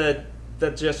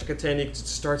that Jessica Tandy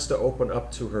starts to open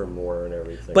up to her more and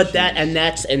everything. But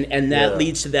that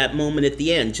leads to that moment at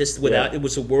the end. Just without, it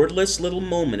was a wordless little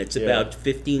moment. It's about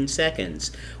 15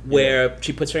 seconds where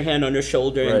she puts her hand on her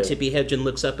shoulder, and Tippi Hedren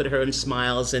looks up at her and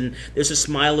smiles, and there's a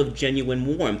smile of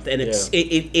genuine warmth, and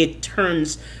it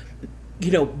turns,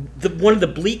 one of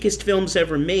the bleakest films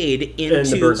ever made into. And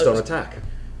the birds don't attack.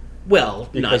 Well,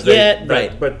 not yet,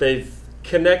 right? But they've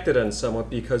connected on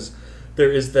somewhat, because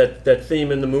there is that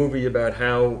theme in the movie about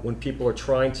how when people are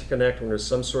trying to connect, when there's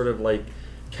some sort of like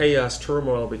chaos,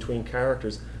 turmoil between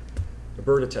characters, a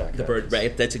bird attack. The bird, happens.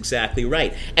 right? That's exactly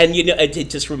right. And it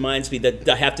just reminds me that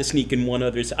I have to sneak in one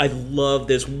other.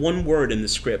 There's one word in the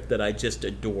script that I just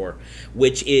adore,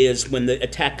 which is when the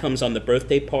attack comes on the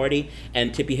birthday party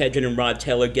and Tippi Hedren and Rod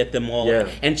Taylor get them all. Yeah.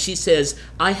 And she says,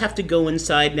 "I have to go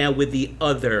inside now with the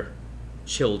other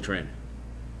children."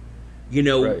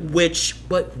 Right.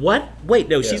 But what? Wait,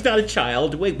 no, Yeah. she's not a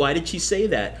child. Wait, why did she say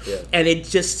that? Yeah. And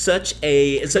it's just such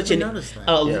noticed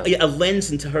that. a lens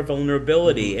into her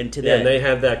vulnerability, into Yeah, that. and they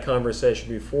have that conversation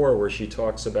before where she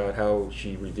talks about how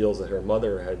she reveals that her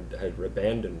mother had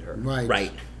abandoned her. Right.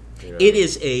 Right. You know? It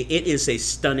is a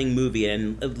stunning movie,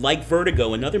 and like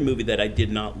Vertigo, another movie that I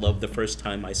did not love the first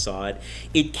time I saw it.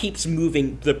 It keeps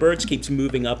moving. The Birds keeps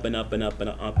moving up and up and up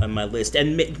and up on my list.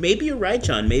 And maybe you're right,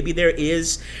 John. Maybe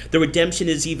the redemption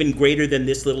is even greater than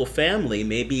this little family.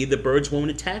 Maybe the Birds won't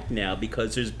attack now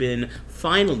because there's been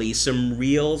finally some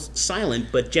real silent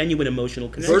but genuine emotional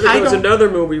connection. Vertigo is another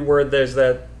movie where there's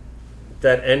that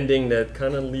ending that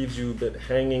kind of leaves you a bit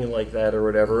hanging like that or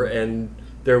whatever, and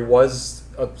there was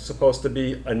supposed to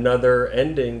be another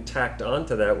ending tacked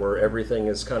onto that where everything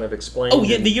is kind of explained. Oh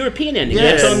yeah, the European ending.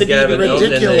 Yes. That's on the Gavin, DVD.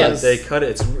 Ridiculous. They cut it.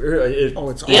 It's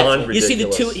it's beyond awful. You see the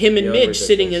ridiculous. him and Beyond Midge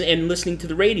sitting ridiculous. and listening to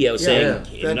the radio saying,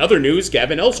 Yeah. in other news,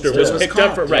 Gavin Elster was Yeah. picked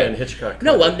up for, Yeah, right. and Hitchcock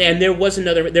No, cut it. and there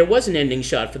was an ending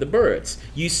shot for the Birds.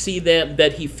 You see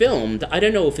that he filmed, I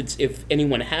don't know if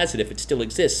anyone has it, if it still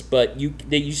exists, but you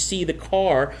see the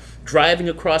car driving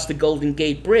across the Golden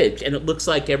Gate Bridge, and it looks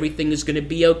like everything is going to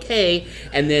be okay,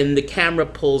 and then the camera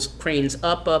cranes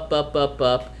up,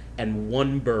 and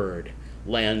one bird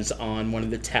lands on one of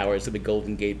the towers of the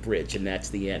Golden Gate Bridge, and that's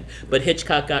the end. But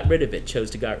Hitchcock got rid of it, chose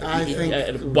to I think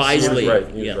it was wisely. He was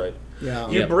right. He yeah. was right. Yeah.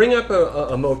 You Yeah. bring up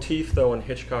a motif though in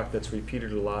Hitchcock that's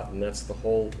repeated a lot, and that's the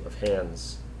hold of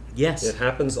hands. Yes. It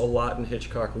happens a lot in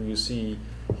Hitchcock where you see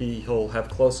he'll have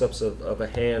close-ups of a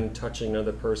hand touching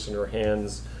another person or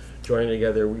hands joining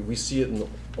together. We see it in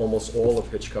almost all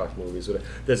of Hitchcock movies.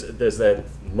 There's that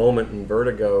moment in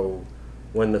Vertigo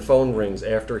when the phone rings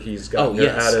after he's gotten her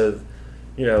yes. out of,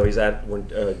 he's at, when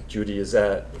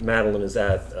Madeline is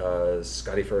at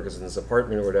Scotty Ferguson's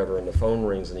apartment or whatever, and the phone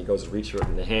rings and he goes to reach her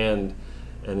in the hand,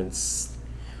 and it's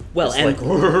Well, it's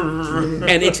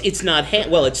and it's not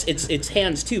it's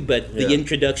hands too, but the Yeah.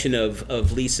 introduction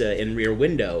of Lisa in Rear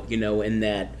Window, and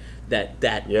that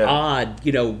Yeah. odd,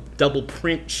 double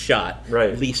print shot,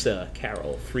 Right. Lisa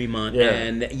Carol Fremont, Yeah.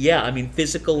 and I mean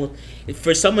physical.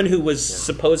 For someone who was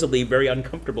supposedly very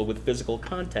uncomfortable with physical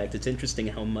contact, it's interesting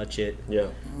how much it. yeah.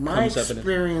 My comes up in it.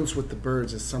 experience with the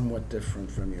Birds is somewhat different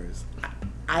from yours.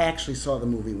 I actually saw the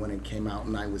movie when it came out,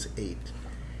 and I was 8.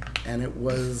 And it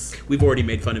was, We've already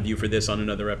made fun of you for this on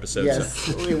another episode. yes,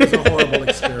 So. it was a horrible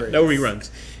experience. No reruns.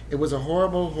 It was a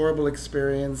horrible, horrible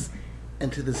experience,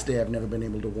 and to this day I've never been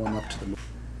able to warm up to the movie.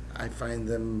 I find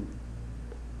them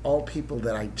all people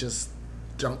that I just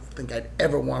don't think I'd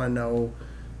ever want to know,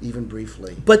 even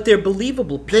briefly. But they're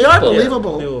believable people. They are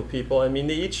believable. Believable people. I mean,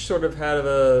 they each sort of had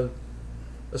a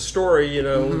story,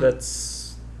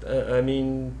 that's. I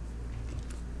mean,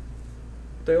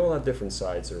 they all have different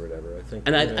sides or whatever. I think.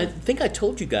 And I think I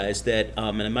told you guys that,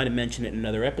 and I might have mentioned it in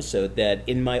another episode, that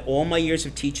in all my years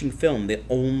of teaching film, the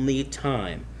only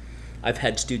time I've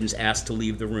had students asked to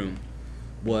leave the room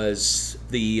was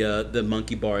the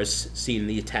monkey bars scene,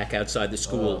 the attack outside the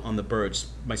school on the Birds.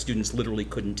 My students literally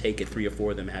couldn't take it. 3 or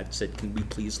 4 of them had said, "Can we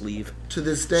please leave?" To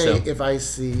this day, So- if I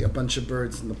see a bunch of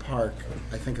birds in the park,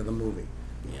 I think of the movie.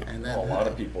 Yeah. And a lot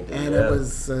of people do. And yeah. it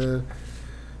was,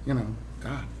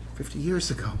 God, 50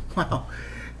 years ago. Wow.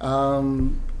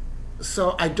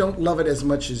 So I don't love it as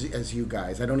much as you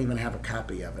guys. I don't even have a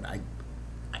copy of it.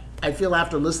 I feel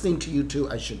after listening to you two,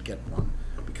 I should get one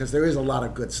because there is a lot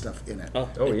of good stuff in it.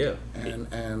 Oh yeah.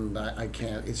 And I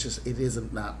can't. It's just it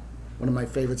isn't not one of my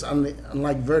favorites.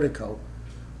 Unlike Vertigo,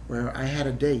 where I had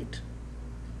a date,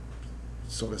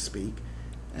 so to speak,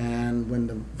 and when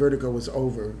the Vertigo was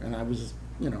over, and I was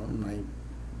in my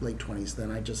late 20s,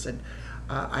 then I just said,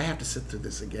 I have to sit through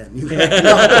this again. You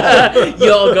guys,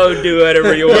 Y'all go do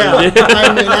whatever you want. yeah,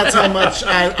 I mean that's how much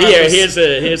Here's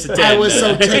a 10. I was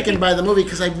so taken by the movie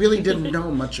because I really didn't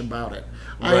know much about it.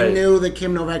 I Right. knew that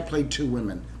Kim Novak played 2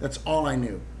 women. That's all I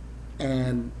knew.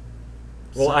 And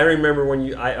Well, I remember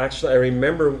when I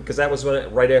remember because that was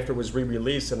right after it was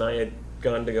re-released, and I had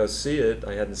gone to go see it.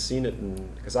 I hadn't seen it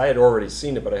because I had already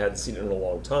seen it, but I hadn't seen it in a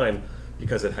long time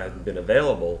because it hadn't been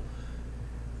available.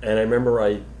 And I remember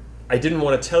I didn't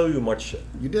want to tell you much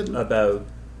You didn't. about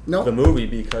Nope. the movie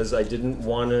because I didn't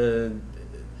want to.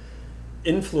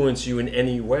 influence you in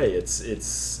any way. It's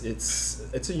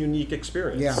a unique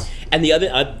experience. Yeah. And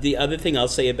the other thing I'll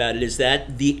say about it is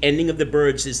that the ending of The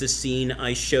Birds is the scene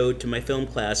I showed to my film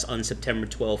class on September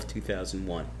 12th,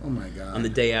 2001. Oh my God. On the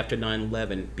day after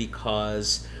 9/11,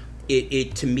 because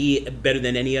it to me, better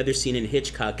than any other scene in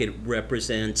Hitchcock, it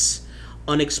represents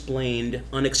unexplained,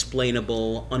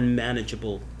 unexplainable,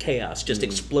 unmanageable chaos, just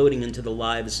exploding into the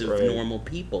lives of Right. normal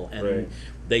people. And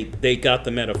Right. they got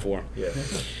the metaphor. Yeah.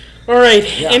 All right.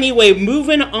 Anyway,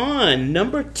 moving on.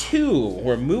 Number 2.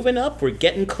 We're moving up. We're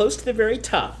getting close to the very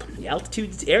top. The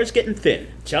altitude, the air's getting thin.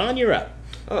 John, you're up.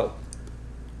 Oh,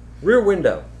 Rear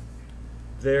Window.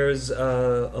 There's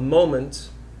a moment.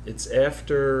 It's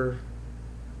after.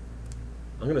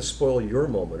 I'm going to spoil your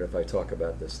moment if I talk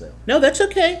about this now. No, that's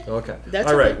okay. Okay. That's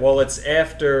all right. okay. Well, it's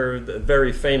after the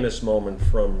very famous moment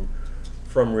from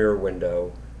Rear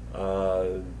Window.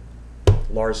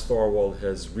 Lars Thorwald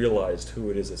has realized who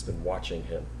it is that's been watching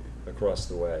him across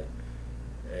the way,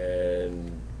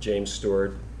 and James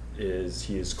Stewart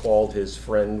has called his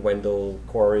friend Wendell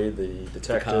Corey, the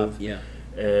detective. Yeah.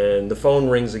 And the phone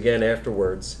rings again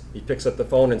afterwards. He picks up the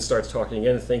phone and starts talking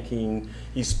again, thinking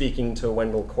he's speaking to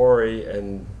Wendell Corey,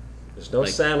 and there's no Like,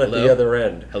 sound at hello? the other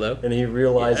end. Hello? And he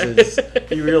realizes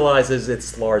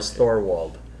it's Lars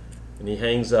Thorwald, and he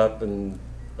hangs up. And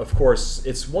of course,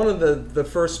 it's one of the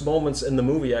first moments in the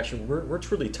movie. Actually, we're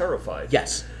truly terrified.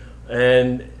 Yes.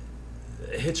 And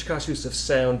Hitchcock's use of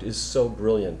sound is so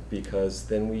brilliant, because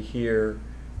then we hear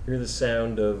the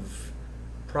sound of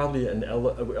probably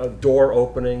a door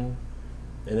opening,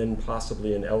 and then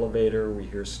possibly an elevator. We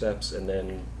hear steps, and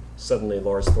then suddenly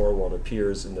Lars Thorwald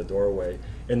appears in the doorway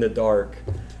in the dark.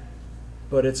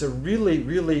 But it's a really,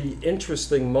 really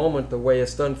interesting moment, the way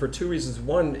it's done, for two reasons.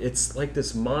 One, it's like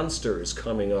this monster is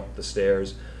coming up the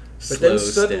stairs, but Slow then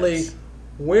suddenly steps.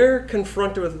 we're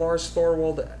confronted with Lars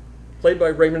Thorwald, played by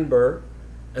Raymond Burr,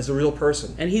 as a real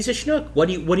person. And he's a schnook. What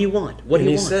do you want? What do And you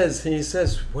he want?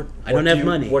 says, "What? I don't what have do you-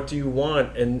 money." What do you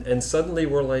want?" And suddenly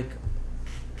we're like,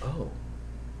 "Oh,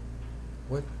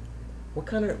 what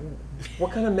kind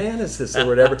of man is this, or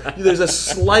whatever?" There's a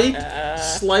slight,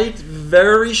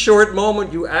 very short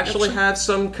moment. You actually have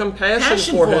some compassion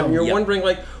Passion for for him. him. You're Yep. wondering,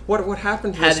 like, what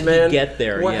happened to How this did he man? get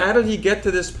there? Yeah. How did he get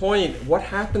to this point? What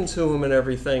happened to him and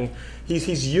everything?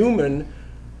 He's human.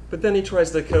 But then he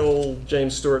tries to kill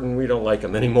James Stewart, and we don't like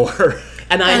him anymore.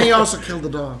 And And he also killed the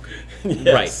dog.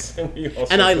 Yes. And, we also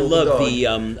And I killed love dog.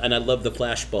 the love the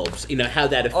flash bulbs. You know how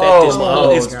that effect Oh, is,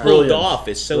 oh, is it's pulled brilliant. off.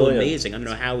 Is so Brilliant. amazing. I don't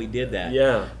know how he did that.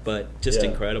 Yeah. But just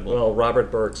Yeah. incredible. Well,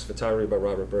 Robert Burks, photography by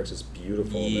Robert Burks is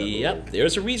beautiful. in that movie. Yep.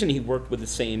 There's a reason he worked with the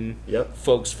same Yep.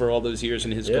 folks for all those years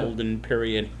in his Yeah. golden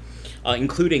period.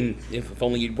 Including, if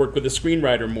only you'd worked with a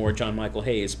screenwriter more, John Michael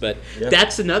Hayes. But Yeah.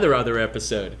 that's another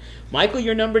episode. Michael,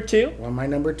 you're number 2? Well, my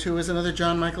number 2 is another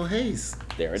John Michael Hayes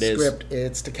There it is. script.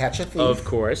 It's To Catch a Thief. Of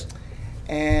course.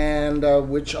 And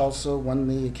which also won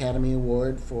the Academy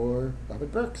Award for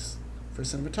Robert Burks for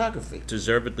cinematography.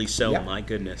 Deservedly so, Yep. my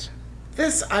goodness.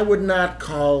 This I would not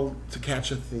call To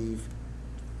Catch a Thief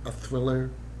a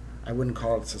thriller. I wouldn't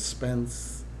call it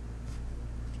suspense.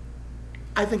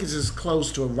 I think it's as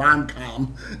close to a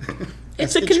rom-com.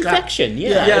 It's as a Hitchcock. confection,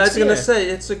 yeah. Yeah, I was it's- going to say,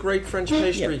 it's a great French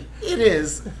pastry. It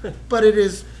is, but it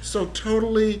is so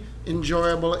totally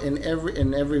enjoyable in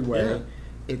every way. Yeah.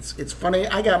 It's funny.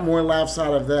 I got more laughs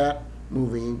out of that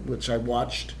movie, which I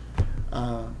watched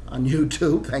on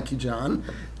YouTube. Thank you, John.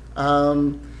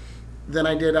 Than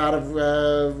I did out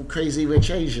of Crazy Rich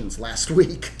Asians last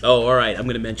week. Oh, all right.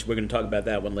 We're going to talk about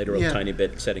that one later a Yeah. tiny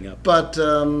bit, setting up. But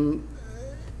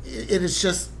it is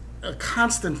just a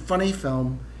constant funny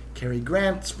film. Cary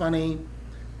Grant's funny.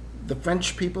 The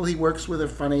French people he works with are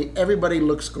funny. Everybody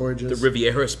looks gorgeous. The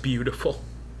Riviera's beautiful.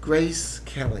 Grace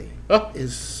Kelly Oh.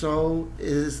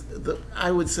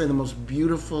 I would say the most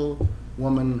beautiful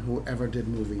woman who ever did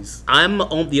movies.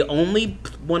 The only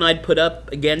one I'd put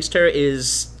up against her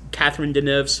is Catherine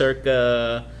Deneuve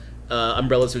circa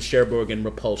Umbrellas of Cherbourg and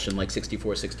Repulsion, like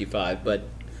 64, 65. But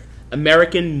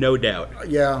American, no doubt.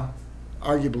 Yeah,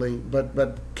 arguably,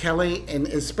 but Kelly, and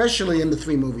especially in the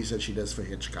 3 movies that she does for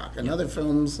Hitchcock and other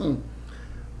films,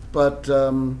 but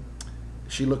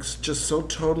she looks just so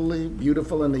totally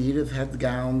beautiful in the Edith Head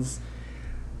gowns.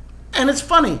 And it's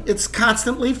funny. It's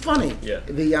constantly funny. Yeah.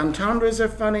 The entendres are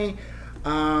funny.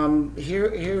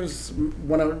 Here's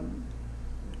one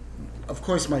of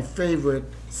course, my favorite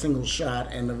single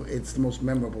shot, and it's the most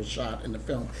memorable shot in the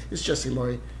film, is Jesse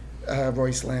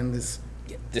Royce Land is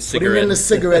The putting in the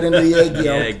cigarette into the egg yolk.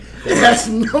 Yeah, It has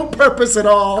no purpose at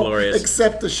all, Glorious.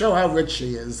 except to show how rich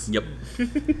she is. Yep.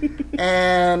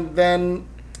 And then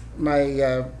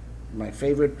my my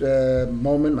favorite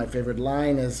moment, my favorite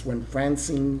line is when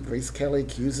Francine Grace Kelly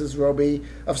accuses Roby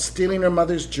of stealing her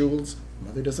mother's jewels.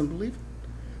 Mother doesn't believe it.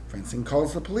 Francine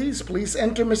calls the police. Police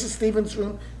enter Mrs. Stevens'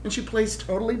 room, and she plays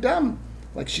totally dumb,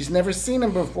 like she's never seen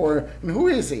him before. And who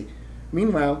is he?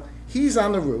 Meanwhile, he's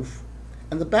on the roof,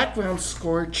 and the background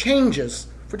score changes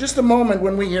for just a moment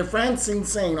when we hear Francine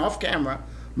saying off camera,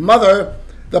 "Mother,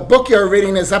 the book you're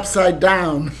reading is upside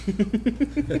down."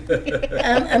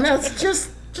 and that's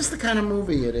just the kind of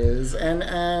movie it is.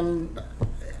 And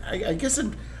I guess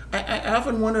I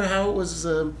often wonder how it was,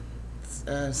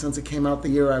 since it came out the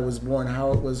year I was born,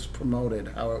 how it was promoted,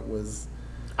 how it was...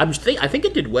 I think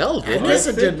it did well, I didn't guess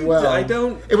it? it did well. I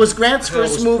don't... It was Grant's how it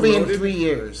first was movie in promoted? 3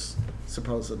 years,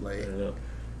 supposedly. I don't know.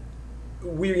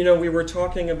 We were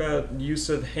talking about use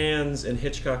of hands in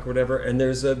Hitchcock or whatever, and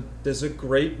there's a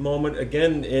great moment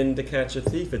again in To Catch a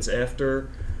Thief. It's after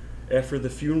the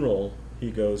funeral he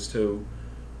goes to,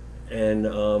 and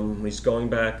he's going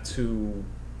back to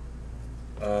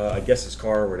I guess his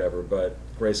car or whatever, but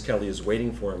Grace Kelly is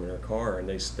waiting for him in her car, and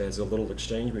there's a little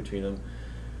exchange between them,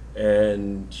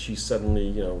 and she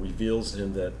suddenly reveals to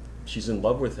him that she's in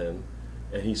love with him,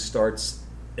 and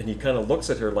he kind of looks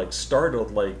at her like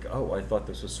startled, like, oh, I thought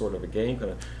this was sort of a game,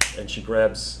 kind of, and she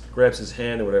grabs his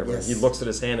hand or whatever. Yes. And he looks at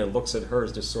his hand and looks at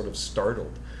hers, just sort of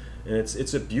startled, and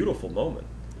it's a beautiful moment.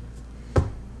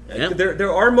 Yeah.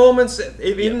 There are moments,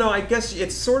 even though I guess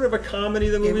it's sort of a comedy,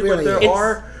 the movie, really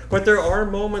but there are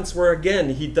moments where again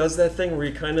he does that thing where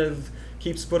he kind of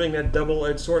keeps putting that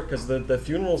double-edged sword, because the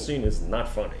funeral scene is not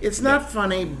funny. It's not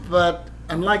funny, but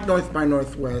unlike North by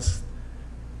Northwest,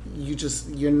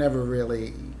 you're never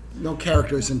really, no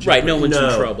characters in jeopardy. Right, no one's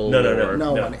in trouble. No.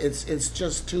 No one. It's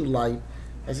just too light.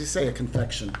 As you say, a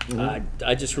confection.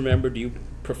 I just remembered, do you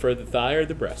prefer the thigh or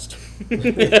the breast?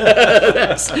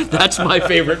 that's my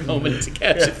favorite moment To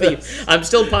Catch a Thief. I'm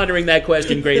still pondering that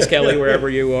question, Grace Kelly, wherever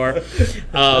you are.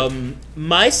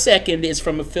 My second is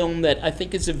from a film that I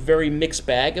think is a very mixed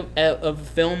bag of a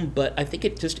film, but I think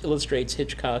it just illustrates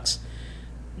Hitchcock's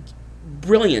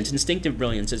brilliance, instinctive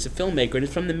brilliance as a filmmaker, and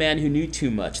it's from The Man Who Knew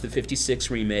Too Much, the 1956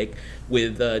 remake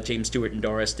with James Stewart and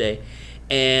Doris Day.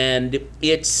 And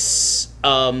it's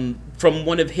from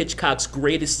one of Hitchcock's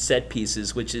greatest set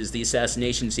pieces, which is the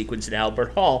assassination sequence at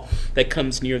Albert Hall that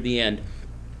comes near the end.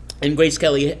 And Doris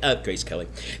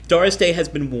Day has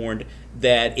been warned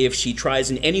that if she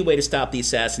tries in any way to stop the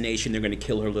assassination, they're going to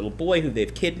kill her little boy who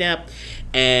they've kidnapped.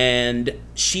 And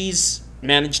she's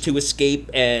managed to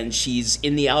escape, and she's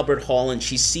in the Albert Hall, and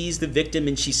she sees the victim,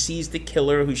 and she sees the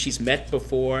killer who she's met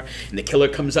before, and the killer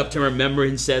comes up to her memory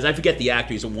and says, I forget the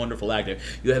actor, he's a wonderful actor,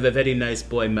 "You have a very nice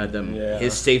boy, madam. Yeah.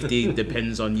 His safety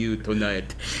depends on you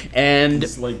tonight." And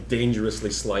It's like dangerously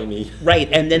slimy. right,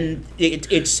 and then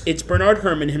it's Bernard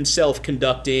Herrmann himself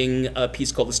conducting a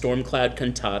piece called the Stormcloud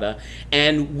Cantata,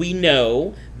 and we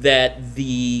know that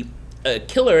the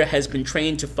killer has been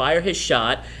trained to fire his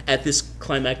shot at this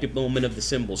climactic moment of the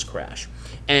cymbals crash.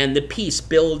 And the piece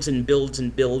builds and builds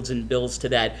and builds and builds to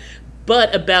that.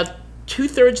 But about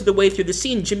 2/3 of the way through the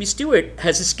scene, Jimmy Stewart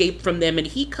has escaped from them, and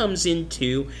he comes in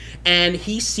too, and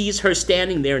he sees her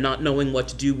standing there not knowing what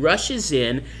to do, rushes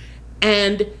in,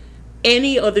 and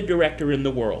any other director in the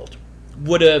world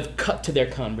would have cut to their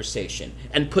conversation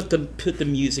and put the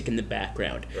music in the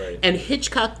background. Right. And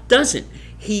Hitchcock doesn't.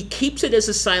 He keeps it as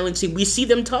a silent scene. We see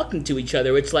them talking to each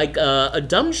other. It's like a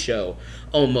dumb show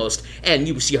almost. And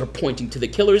you see her pointing to the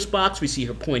killer's box. We see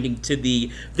her pointing to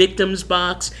the victim's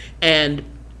box. And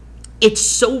it's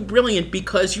so brilliant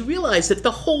because you realize that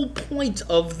the whole point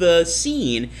of the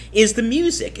scene is the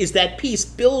music, is that piece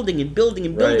building and building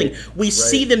and building. Right, We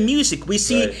see the music. We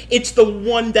see right. it's the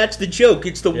one, that's the joke.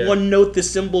 It's the Yeah. one note the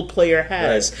cymbal player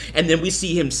has. Right. And then we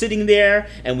see him sitting there,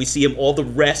 and we see him all the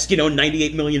rest,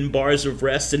 98 million bars of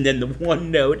rest, and then the one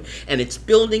note. And it's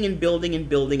building and building and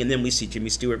building. And then we see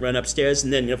Jimmy Stewart run upstairs.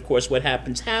 And then, of course, what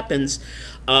happens.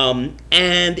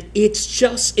 And it's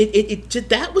just,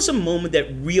 that was a moment that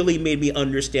really made me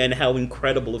understand how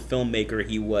incredible a filmmaker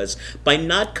he was. By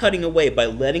not cutting away, by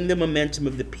letting the momentum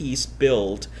of the piece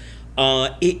build,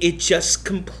 it just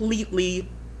completely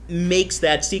makes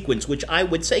that sequence, which I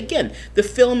would say, again, the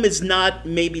film is not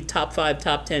maybe top 5,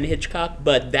 top 10 Hitchcock,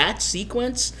 but that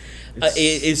sequence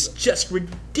is just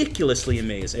ridiculoly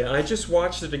amazing. Yeah, I just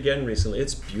watched it again recently.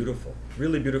 It's beautiful,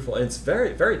 really beautiful, and it's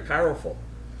very, very powerful.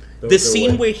 The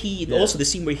scene where yeah. also the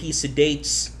scene where he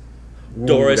sedates Ooh,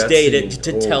 Doris that Day scene.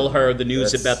 to tell her the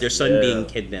news That's- about their son yeah. being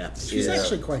kidnapped. She's Yeah.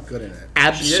 actually quite good in it.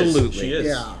 Absolutely. She is.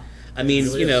 Yeah. I mean,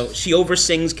 She really is. she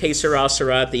oversins Que Sera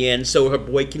Sera at the end so her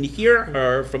boy can hear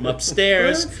her from Well,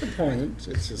 upstairs. that's the point.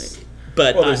 It's just...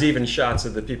 But Well, there's even shots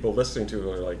of the people listening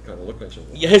to it like kind of look at you.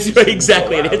 yes, right,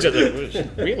 exactly. So And it's just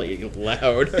really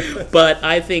loud. But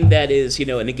I think that is,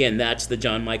 and again, that's the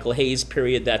John Michael Hayes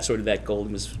period. That's sort of that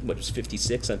golden was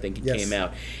 56, I think it Yes. came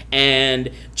out.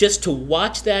 And just to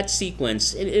watch that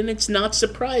sequence, and it's not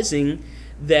surprising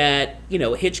that,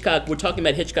 Hitchcock, we're talking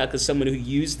about Hitchcock as someone who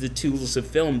used the tools of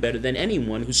film better than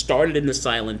anyone, who started in the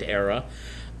silent era,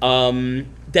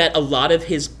 that a lot of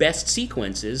his best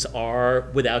sequences are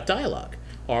without dialogue,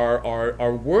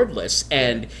 are wordless.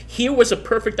 And here was a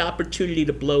perfect opportunity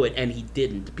to blow it, and he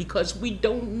didn't, because we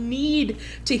don't need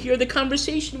to hear the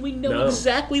conversation. We know No.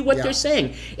 exactly what Yeah. they're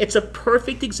saying. It's a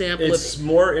perfect example It's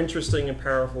more interesting and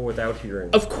powerful without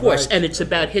hearing. of course, Right. and it's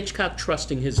about Hitchcock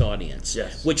trusting his audience,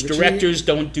 Yes. which Which directors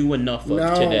don't do enough of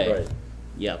No. today. Right,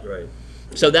 Yep. right.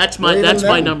 So that's my Well, even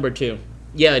my then. number 2.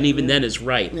 Yeah, and even then is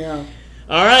right. Yeah.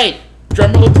 All right,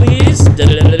 drum roll, please.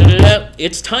 Da-da-da-da-da-da.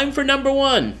 It's time for number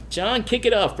 1. John, kick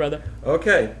it off, brother.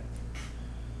 Okay.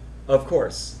 Of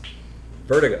course.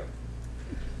 Vertigo.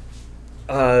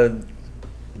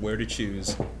 Where to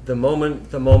choose? The moment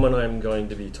I'm going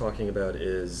to be talking about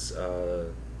is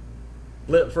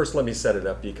first let me set it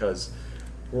up, because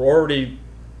we're already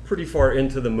pretty far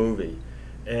into the movie,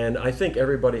 and I think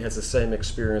everybody has the same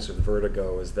experience with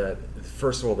Vertigo. Is that,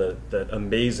 first of all, that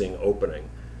amazing opening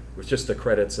with just the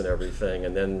credits and everything,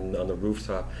 and then on the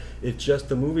rooftop,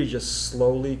 the movie just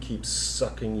slowly keeps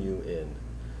sucking you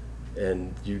in,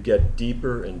 and you get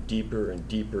deeper and deeper and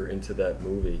deeper into that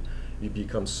movie. You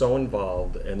become so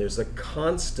involved, and there's a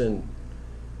constant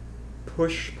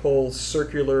push-pull,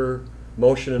 circular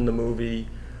motion in the movie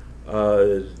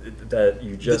that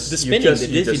you just The spinning, the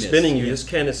dizziness, spinning. You yeah. just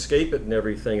can't escape it and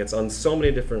everything. It's on so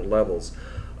many different levels.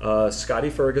 Scotty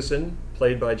Ferguson,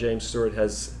 played by James Stewart,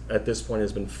 has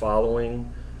been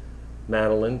following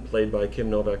Madeline, played by Kim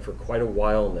Novak, for quite a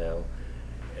while now,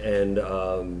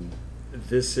 and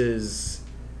this is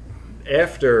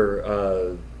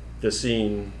after the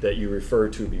scene that you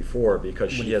referred to before, because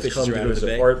When she he has fishes come her to out of his the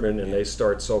bay? apartment and they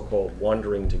start so-called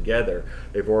wandering together.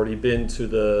 They've already been to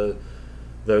the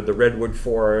redwood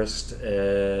forest,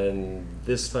 and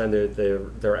this time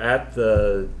they're at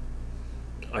the,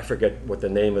 I forget what the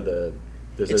name of the.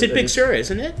 It's at Big Sur,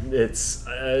 isn't it? It's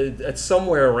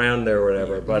somewhere around there or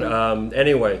whatever. But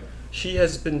anyway, she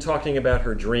has been talking about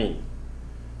her dream,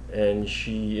 and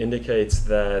she indicates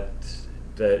that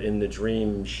in the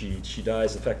dream she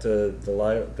dies. In fact,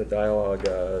 the dialogue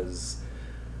is,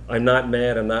 I'm not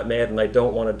mad, and I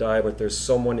don't want to die, but there's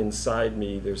someone inside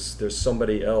me, there's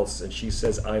somebody else, and she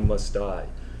says, I must die.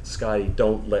 Scotty,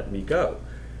 don't let me go.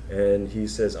 And he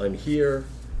says, I'm here,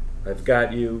 I've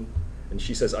got you. And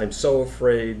she says, I'm so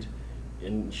afraid,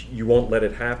 and you won't let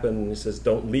it happen. And he says,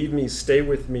 don't leave me, stay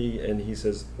with me. And he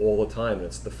says, all the time. And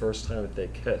it's the first time that they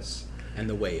kiss. And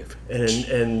the wave.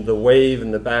 And the wave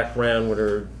in the background with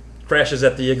her crashes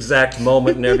at the exact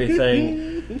moment and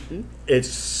everything. It's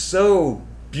so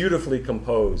beautifully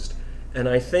composed. And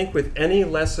I think with any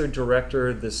lesser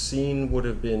director, the scene would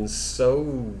have been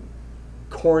so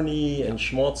corny and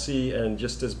schmaltzy and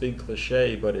just as big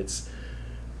cliche, but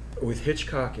with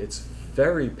Hitchcock, it's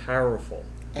very powerful.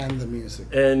 And the music.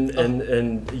 And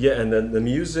then the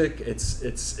music,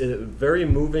 it's very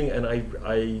moving, and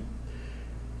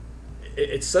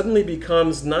it suddenly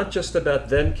becomes not just about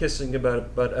them kissing,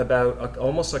 but about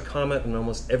almost a comment in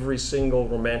almost every single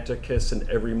romantic kiss in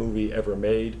every movie ever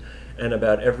made, and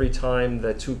about every time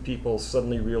that two people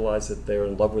suddenly realize that they're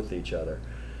in love with each other.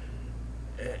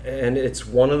 And it's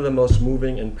one of the most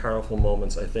moving and powerful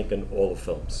moments, I think, in all of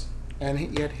films.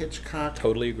 And yet Hitchcock,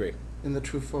 Totally agree. in the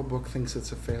Truffaut book, thinks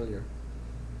it's a failure.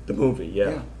 The movie, yeah.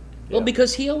 Yeah. Well,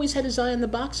 because he always had his eye on the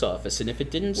box office, and if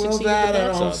it didn't Well, succeed that, at the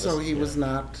and box also office, he was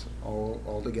not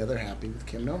altogether happy with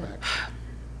Kim Novak.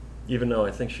 Even though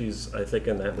I think in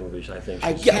that movie, I think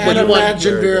I she's Yeah, can't but you want-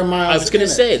 imagine Vera Miles. I was going in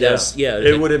to it. say that's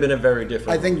it would have been a very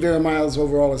different. I think movie. Vera Miles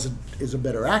overall is a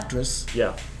better actress,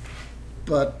 Yeah.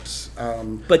 but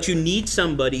But you need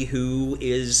somebody who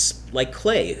is like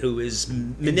Clay, who is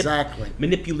Exactly.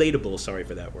 manipulatable. Sorry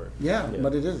for that word. yeah,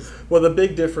 but it is. Well, the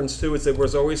big difference too is there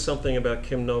was always something about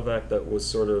Kim Novak that was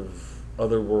sort of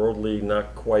otherworldly,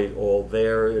 not quite all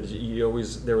there.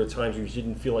 There were times where you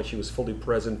didn't feel like she was fully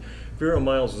present. Vera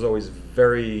Miles was always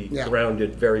very Yeah.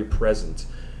 grounded, very present,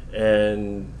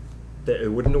 and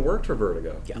it wouldn't have worked for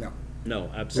Vertigo. Yeah. No. No,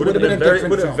 Would absolutely. have been a been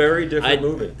different a film. very different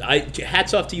movie.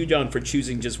 Hats off to you, John, for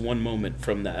choosing just one moment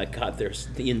from that. God, there's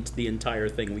the entire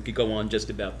thing. We could go on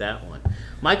just about that one.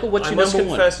 Michael, what's I your must number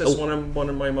confess, one? it's one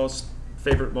of my most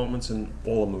favorite moments in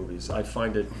all the movies. I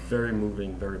find it very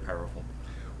moving, very powerful.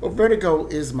 Well, Vertigo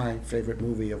is my favorite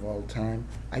movie of all time.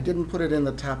 I didn't put it in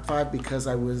the top 5 because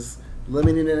I was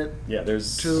limiting it Yeah,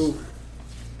 there's to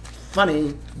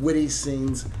funny, witty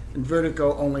scenes. And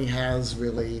Vertigo only has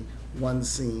really one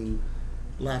scene,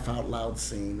 laugh out loud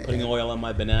scene. Putting oil on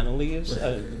my banana leaves.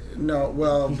 No,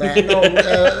 well, that, no,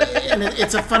 and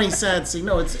it's a funny, sad scene.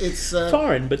 No, it's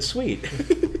Foreign but sweet.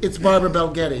 it's Barbara Bel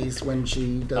Geddes when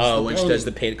she does. Oh, the when she does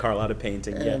the Carlotta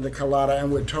painting. Yeah, and the Carlotta,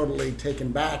 and we're totally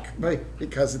taken back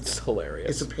because it's hilarious.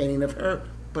 It's a painting of her,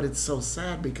 but it's so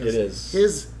sad because It is.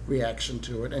 his reaction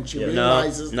to it, and she Yeah. No,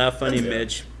 realizes not funny, that,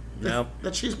 Midge. No.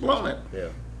 that she's blown it. yeah.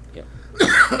 Yeah.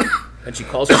 And she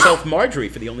calls herself Marjorie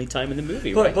for the only time in the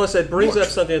movie, right? Plus, it brings up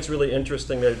something that's really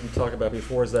interesting that we talked about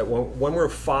before. Is that when we're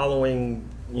following,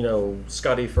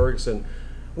 Scotty Ferguson,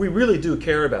 we really do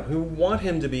care about him. We want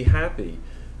him to be happy,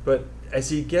 but as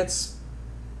he gets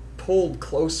pulled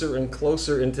closer and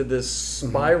closer into this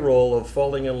spiral of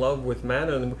falling in love with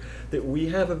Manon, that we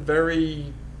have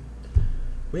very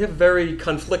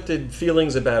conflicted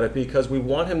feelings about it because we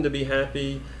want him to be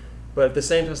happy. But at the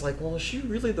same time, it's like, well, is she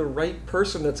really the right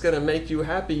person that's going to make you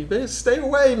happy? You better stay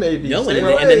away, maybe. No, Stay and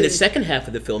away. then the second half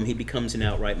of the film, he becomes an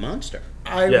outright monster.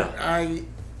 I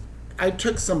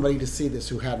took somebody to see this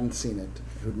who hadn't seen it,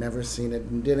 who'd never seen it,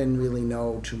 and didn't really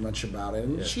know too much about it.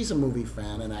 And she's a movie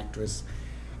fan, an actress,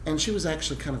 and she was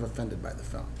actually kind of offended by the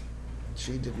film.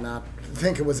 She did not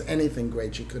think it was anything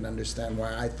great. She couldn't understand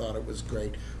why I thought it was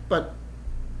great. But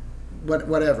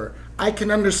whatever. I can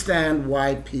understand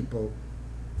why people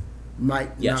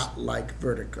might not like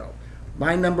Vertigo.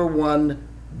 My number one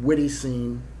witty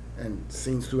scene, and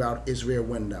scenes throughout, is Rear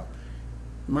Window.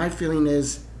 My feeling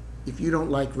is, if you don't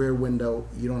like Rear Window,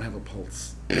 you don't have a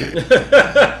pulse.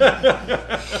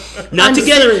 Not to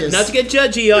serious. get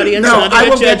judgy, audience. No, not to I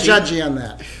will get get judgy on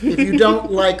that. If you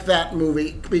don't like that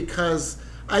movie, because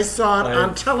I saw it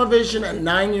on television at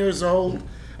 9 years old,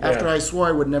 after I swore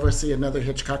I would never see another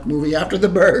Hitchcock movie after The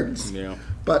Birds. Yeah.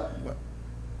 But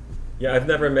Yeah, I've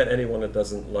never met anyone that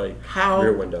doesn't like how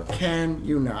Rear Window. can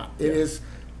you not? It is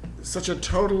such a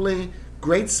totally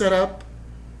great setup.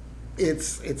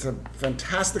 It's a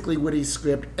fantastically witty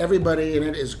script. Everybody in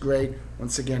it is great.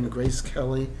 Once again, Grace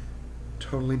Kelly,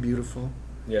 totally beautiful.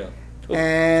 Yeah.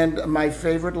 And my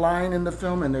favorite line in the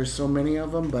film, and there's so many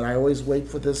of them, but I always wait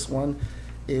for this one.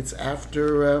 It's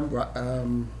after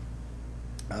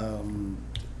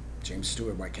James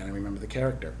Stewart. Why can't I remember the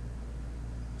character?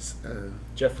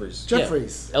 Jeffries.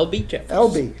 Jeffries. L.B. Jeffries.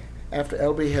 L.B. After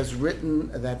L.B. has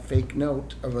written that fake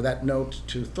note, or that note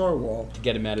to Thorwald, To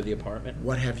get him out of the apartment.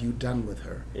 what have you done with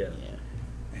her? Yeah.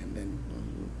 Yeah. And then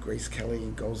Grace Kelly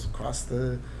goes across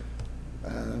the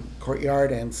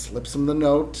courtyard and slips him the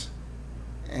note.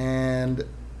 And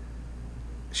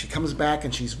she comes back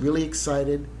and she's really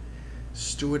excited.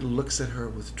 Stewart looks at her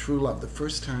with true love. The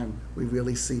first time we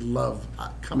really see love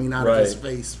coming out of his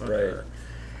face for her.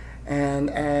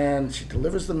 And she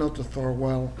delivers the note to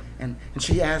Thorwell, and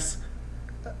she asks,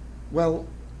 well,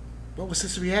 what was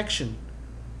his reaction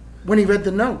when he read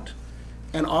the note?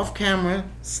 And off camera,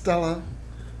 Stella,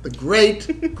 the great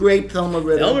Thelma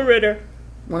Ritter, Thelma Ritter.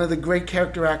 one of the great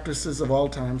character actresses of all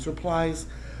times, replies,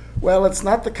 well, it's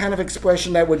not the kind of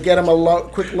expression that would get him a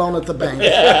quick loan at the bank.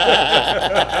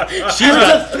 She's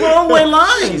a throwaway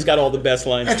line. She's got all the best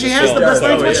lines. And in she the has film. the best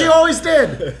lines, Oh, but yeah. she always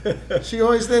did. She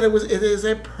always did. It is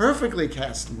a perfectly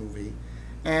cast movie,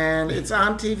 and it's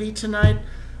on TV tonight.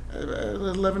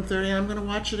 11:30. I'm going to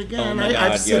watch it again. Oh my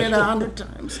God, I've seen yeah. it 100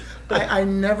 times. I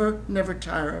never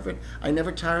tire of it. I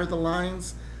never tire of the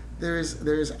lines. There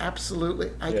is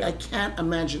absolutely. I can't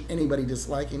imagine anybody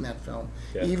disliking that film,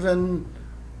 Yeah. even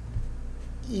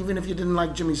if you didn't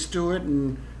like Jimmy Stewart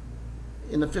and.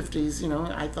 In the 50s,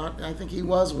 I think he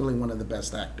was really one of the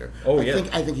best actors. Oh, I yeah.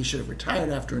 think he should have retired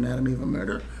after Anatomy of a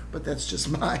Murder, but that's just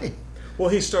my Well,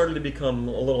 he started to become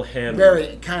a little hand.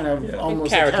 very kind of Yeah.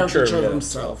 almost a Caricature caricature of of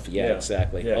himself. Yeah,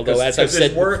 exactly. Yeah, Although, as I've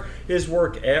said, his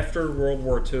work after World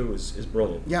War II is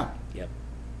brilliant. Yeah, Yep.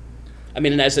 I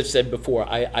mean, and as I've said before,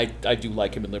 I do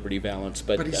like him in Liberty Valance,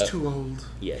 but but he's too old.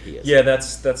 Yeah, he is. Yeah,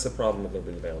 that's the problem with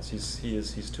Liberty Valance.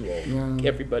 He's too old. Yeah.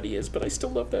 Everybody is, but I still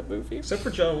love that movie. Except for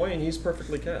John Wayne, he's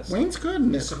perfectly cast. Wayne's good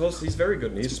in He's it. he's very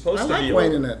good. He's supposed I to like be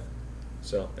Wayne old. in it.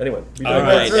 So anyway, we All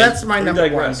digress. right. So that's my We number one.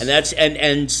 digress. And that's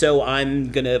and so I'm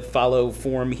gonna follow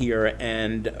form here.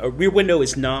 And Rear Window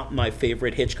is not my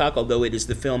favorite Hitchcock, although it is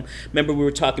the film. Remember, we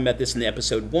were talking about this in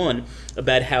episode 1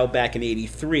 about how back in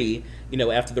 '83,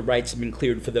 after the rights had been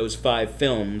cleared for those 5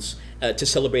 films to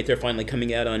celebrate their finally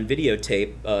coming out on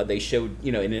videotape, they showed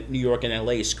in New York and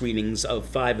LA screenings of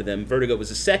 5 of them. Vertigo was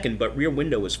the second, but Rear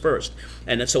Window was first.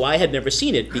 And so I had never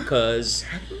seen it because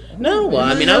I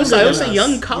was a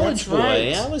young college That's boy. right.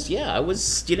 I was 18.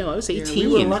 Yeah, we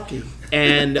were lucky.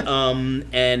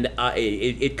 It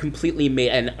completely made,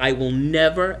 and I will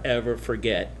never ever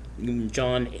forget.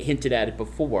 John hinted at it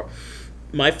before.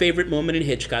 My favorite moment in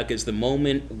Hitchcock is the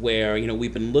moment where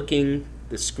we've been looking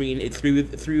the screen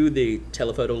through the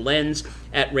telephoto lens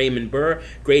at Raymond Burr.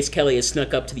 Grace Kelly has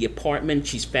snuck up to the apartment.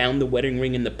 She's found the wedding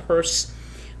ring in the purse.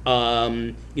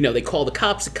 They call the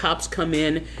cops. The cops come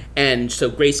in, and so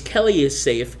Grace Kelly is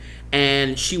safe,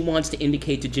 and she wants to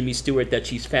indicate to Jimmy Stewart that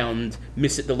she's found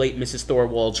the late Mrs.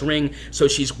 Thorwald's ring. So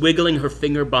she's wiggling her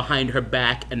finger behind her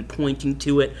back and pointing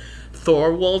to it.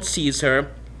 Thorwald sees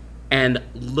her and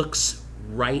looks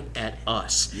right at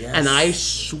us. Yes. And I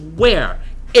swear,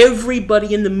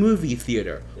 everybody in the movie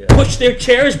theater pushed their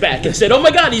chairs back and said, "Oh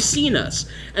my God, he's seen us!"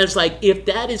 And it's like, if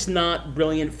that is not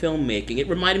brilliant filmmaking, it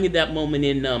reminded me of that moment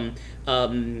in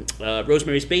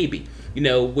Rosemary's Baby.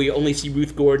 We only see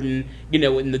Ruth Gordon,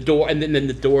 in the door, and then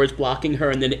the door is blocking her,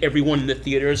 and then everyone in the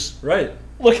theater's Right.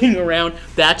 looking around.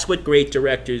 That's what great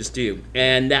directors do,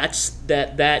 and that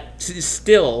is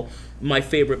still my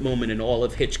favorite moment in all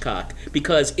of Hitchcock,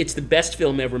 because it's the best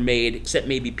film ever made, except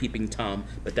maybe Peeping Tom,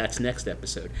 but that's next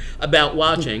episode, about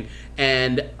watching,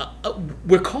 and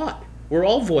we're caught. We're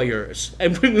all voyeurs,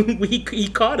 and he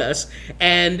caught us,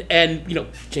 and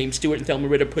James Stewart and Thelma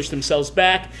Ritter pushed themselves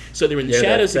back, so they're in the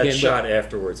shadows that again. shot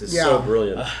afterwards is so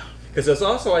brilliant, because it's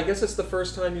also, I guess it's the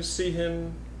first time you see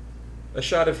a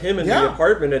shot of him in the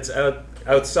apartment. It's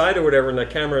outside or whatever, and the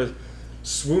camera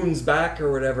swoons back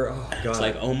or whatever. Oh God! It's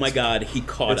like, oh my God, he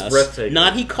caught us. Breathtaking.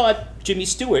 Not he caught Jimmy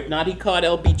Stewart. Not he caught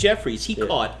L.B. Jeffries. He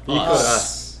caught us. He caught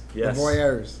us. Yes. The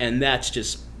voyeurs. And that's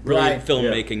just brilliant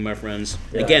filmmaking, my friends.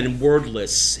 Again,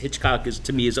 wordless. Hitchcock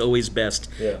to me is always best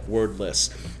wordless.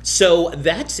 So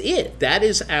that's it. That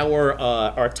is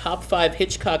our top 5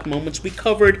 Hitchcock moments. We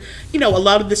covered, a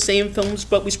lot of the same films,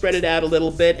 but we spread it out a little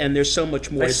bit, and there's so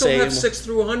much more to say. I still have 6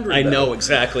 through 100. I know,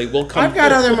 exactly. We'll come. I've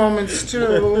got other moments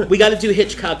too. We got to do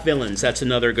Hitchcock villains. That's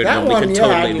another good one. We can I'd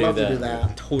totally love do to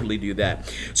that. Totally do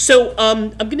that. So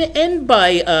I'm going to end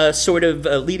by sort of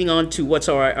leading on to what's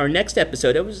our next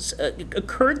episode. It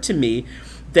occurred to me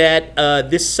that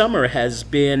this summer has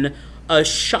been a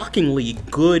shockingly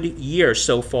good year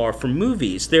so far for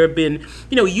movies. There have been,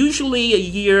 usually a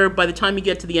year, by the time you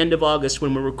get to the end of August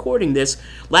when we're recording this,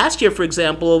 last year, for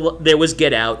example, there was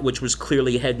Get Out, which was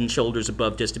clearly head and shoulders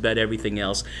above just about everything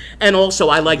else. And also,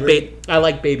 I like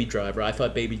Baby Driver. I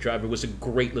thought Baby Driver was a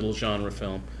great little genre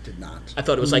film. Did not. I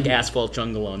thought it was like Asphalt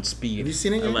Jungle on speed. Have you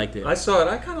seen it yet? I liked it. I saw it.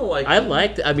 I kind of liked it. I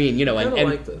liked it. I mean,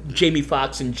 liked it. Jamie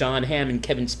Foxx and John Hamm and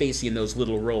Kevin Spacey in those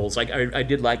little roles. I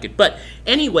did like it. But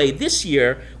anyway, this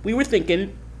year we were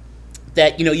thinking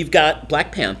that you've got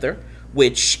Black Panther,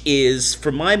 which is,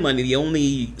 for my money, the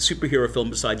only superhero film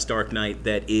besides Dark Knight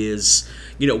that is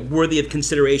worthy of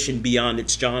consideration beyond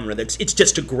its genre. It's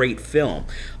just a great film.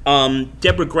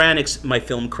 Deborah Granick's my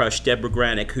film crush, Deborah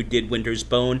Granick, who did Winter's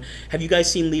Bone. Have you guys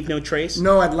seen Leave No Trace?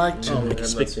 No, I'd like to. I've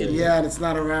not seen it. Yeah, and it's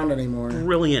not around anymore.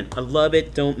 Brilliant. I love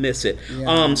it. Don't miss it.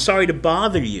 Yeah. Sorry to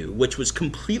Bother You, which was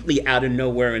completely out of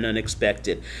nowhere and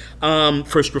unexpected.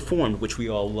 First Reformed, which we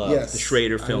all love. Yes, The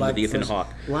Schrader film with Ethan Hawke.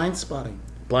 Blind Spotting.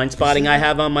 Blind Spotting I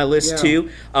have on my list too.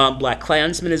 Black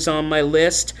Klansman is on my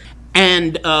list.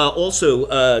 And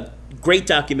also great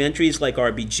documentaries like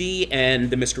RBG and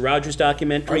the Mr. Rogers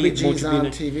documentary. RBG's on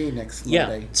TV next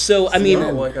Monday. So, I mean...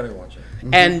 Oh, I gotta watch it.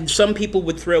 And some people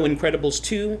would throw Incredibles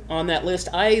 2 on that list.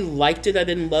 I liked it. I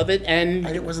didn't love it. And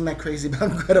I wasn't that crazy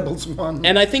about Incredibles 1.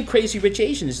 And I think Crazy Rich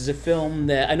Asians is a film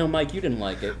that... I know, Mike, you didn't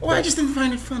like it. Well, I just didn't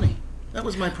find it funny. That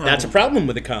was my problem. That's a problem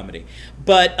with a comedy.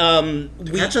 But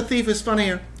Catch a Thief is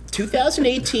funnier.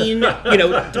 2018,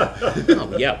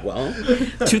 oh yeah, well,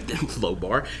 low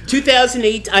bar.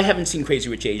 2008, I haven't seen Crazy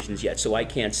Rich Asians yet, so I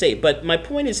can't say. But my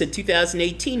point is that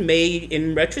 2018 may,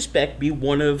 in retrospect, be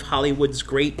one of Hollywood's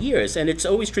great years. And it's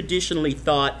always traditionally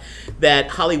thought that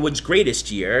Hollywood's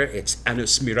greatest year, its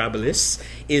annus mirabilis,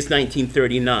 is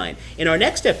 1939. In our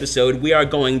next episode, we are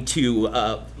going to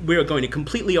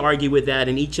completely argue with that,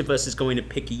 and each of us is going to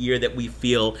pick a year that we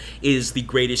feel is the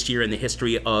greatest year in the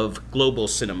history of global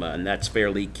cinema, and that's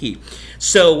fairly key.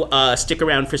 So stick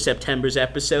around for September's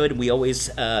episode. We always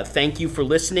thank you for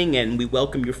listening, and we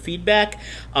welcome your feedback.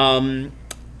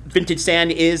 Vintage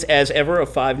Sand is, as ever, a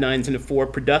 5 9s and a 4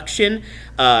 production,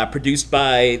 produced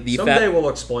by the... Someday we'll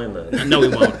explain that. No, we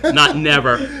won't. Not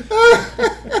never.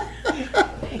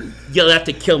 You'll have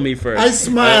to kill me first. I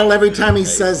smile every time he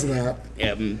says that.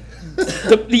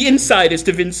 The insidest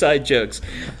of inside jokes.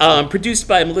 Produced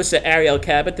by Melissa Ariel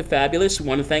Cabot, the fabulous. We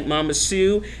want to thank Mama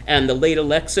Sue and the late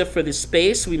Alexa for the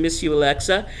space. We miss you,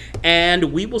 Alexa.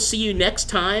 And we will see you next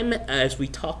time as we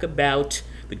talk about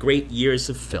the great years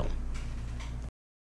of film.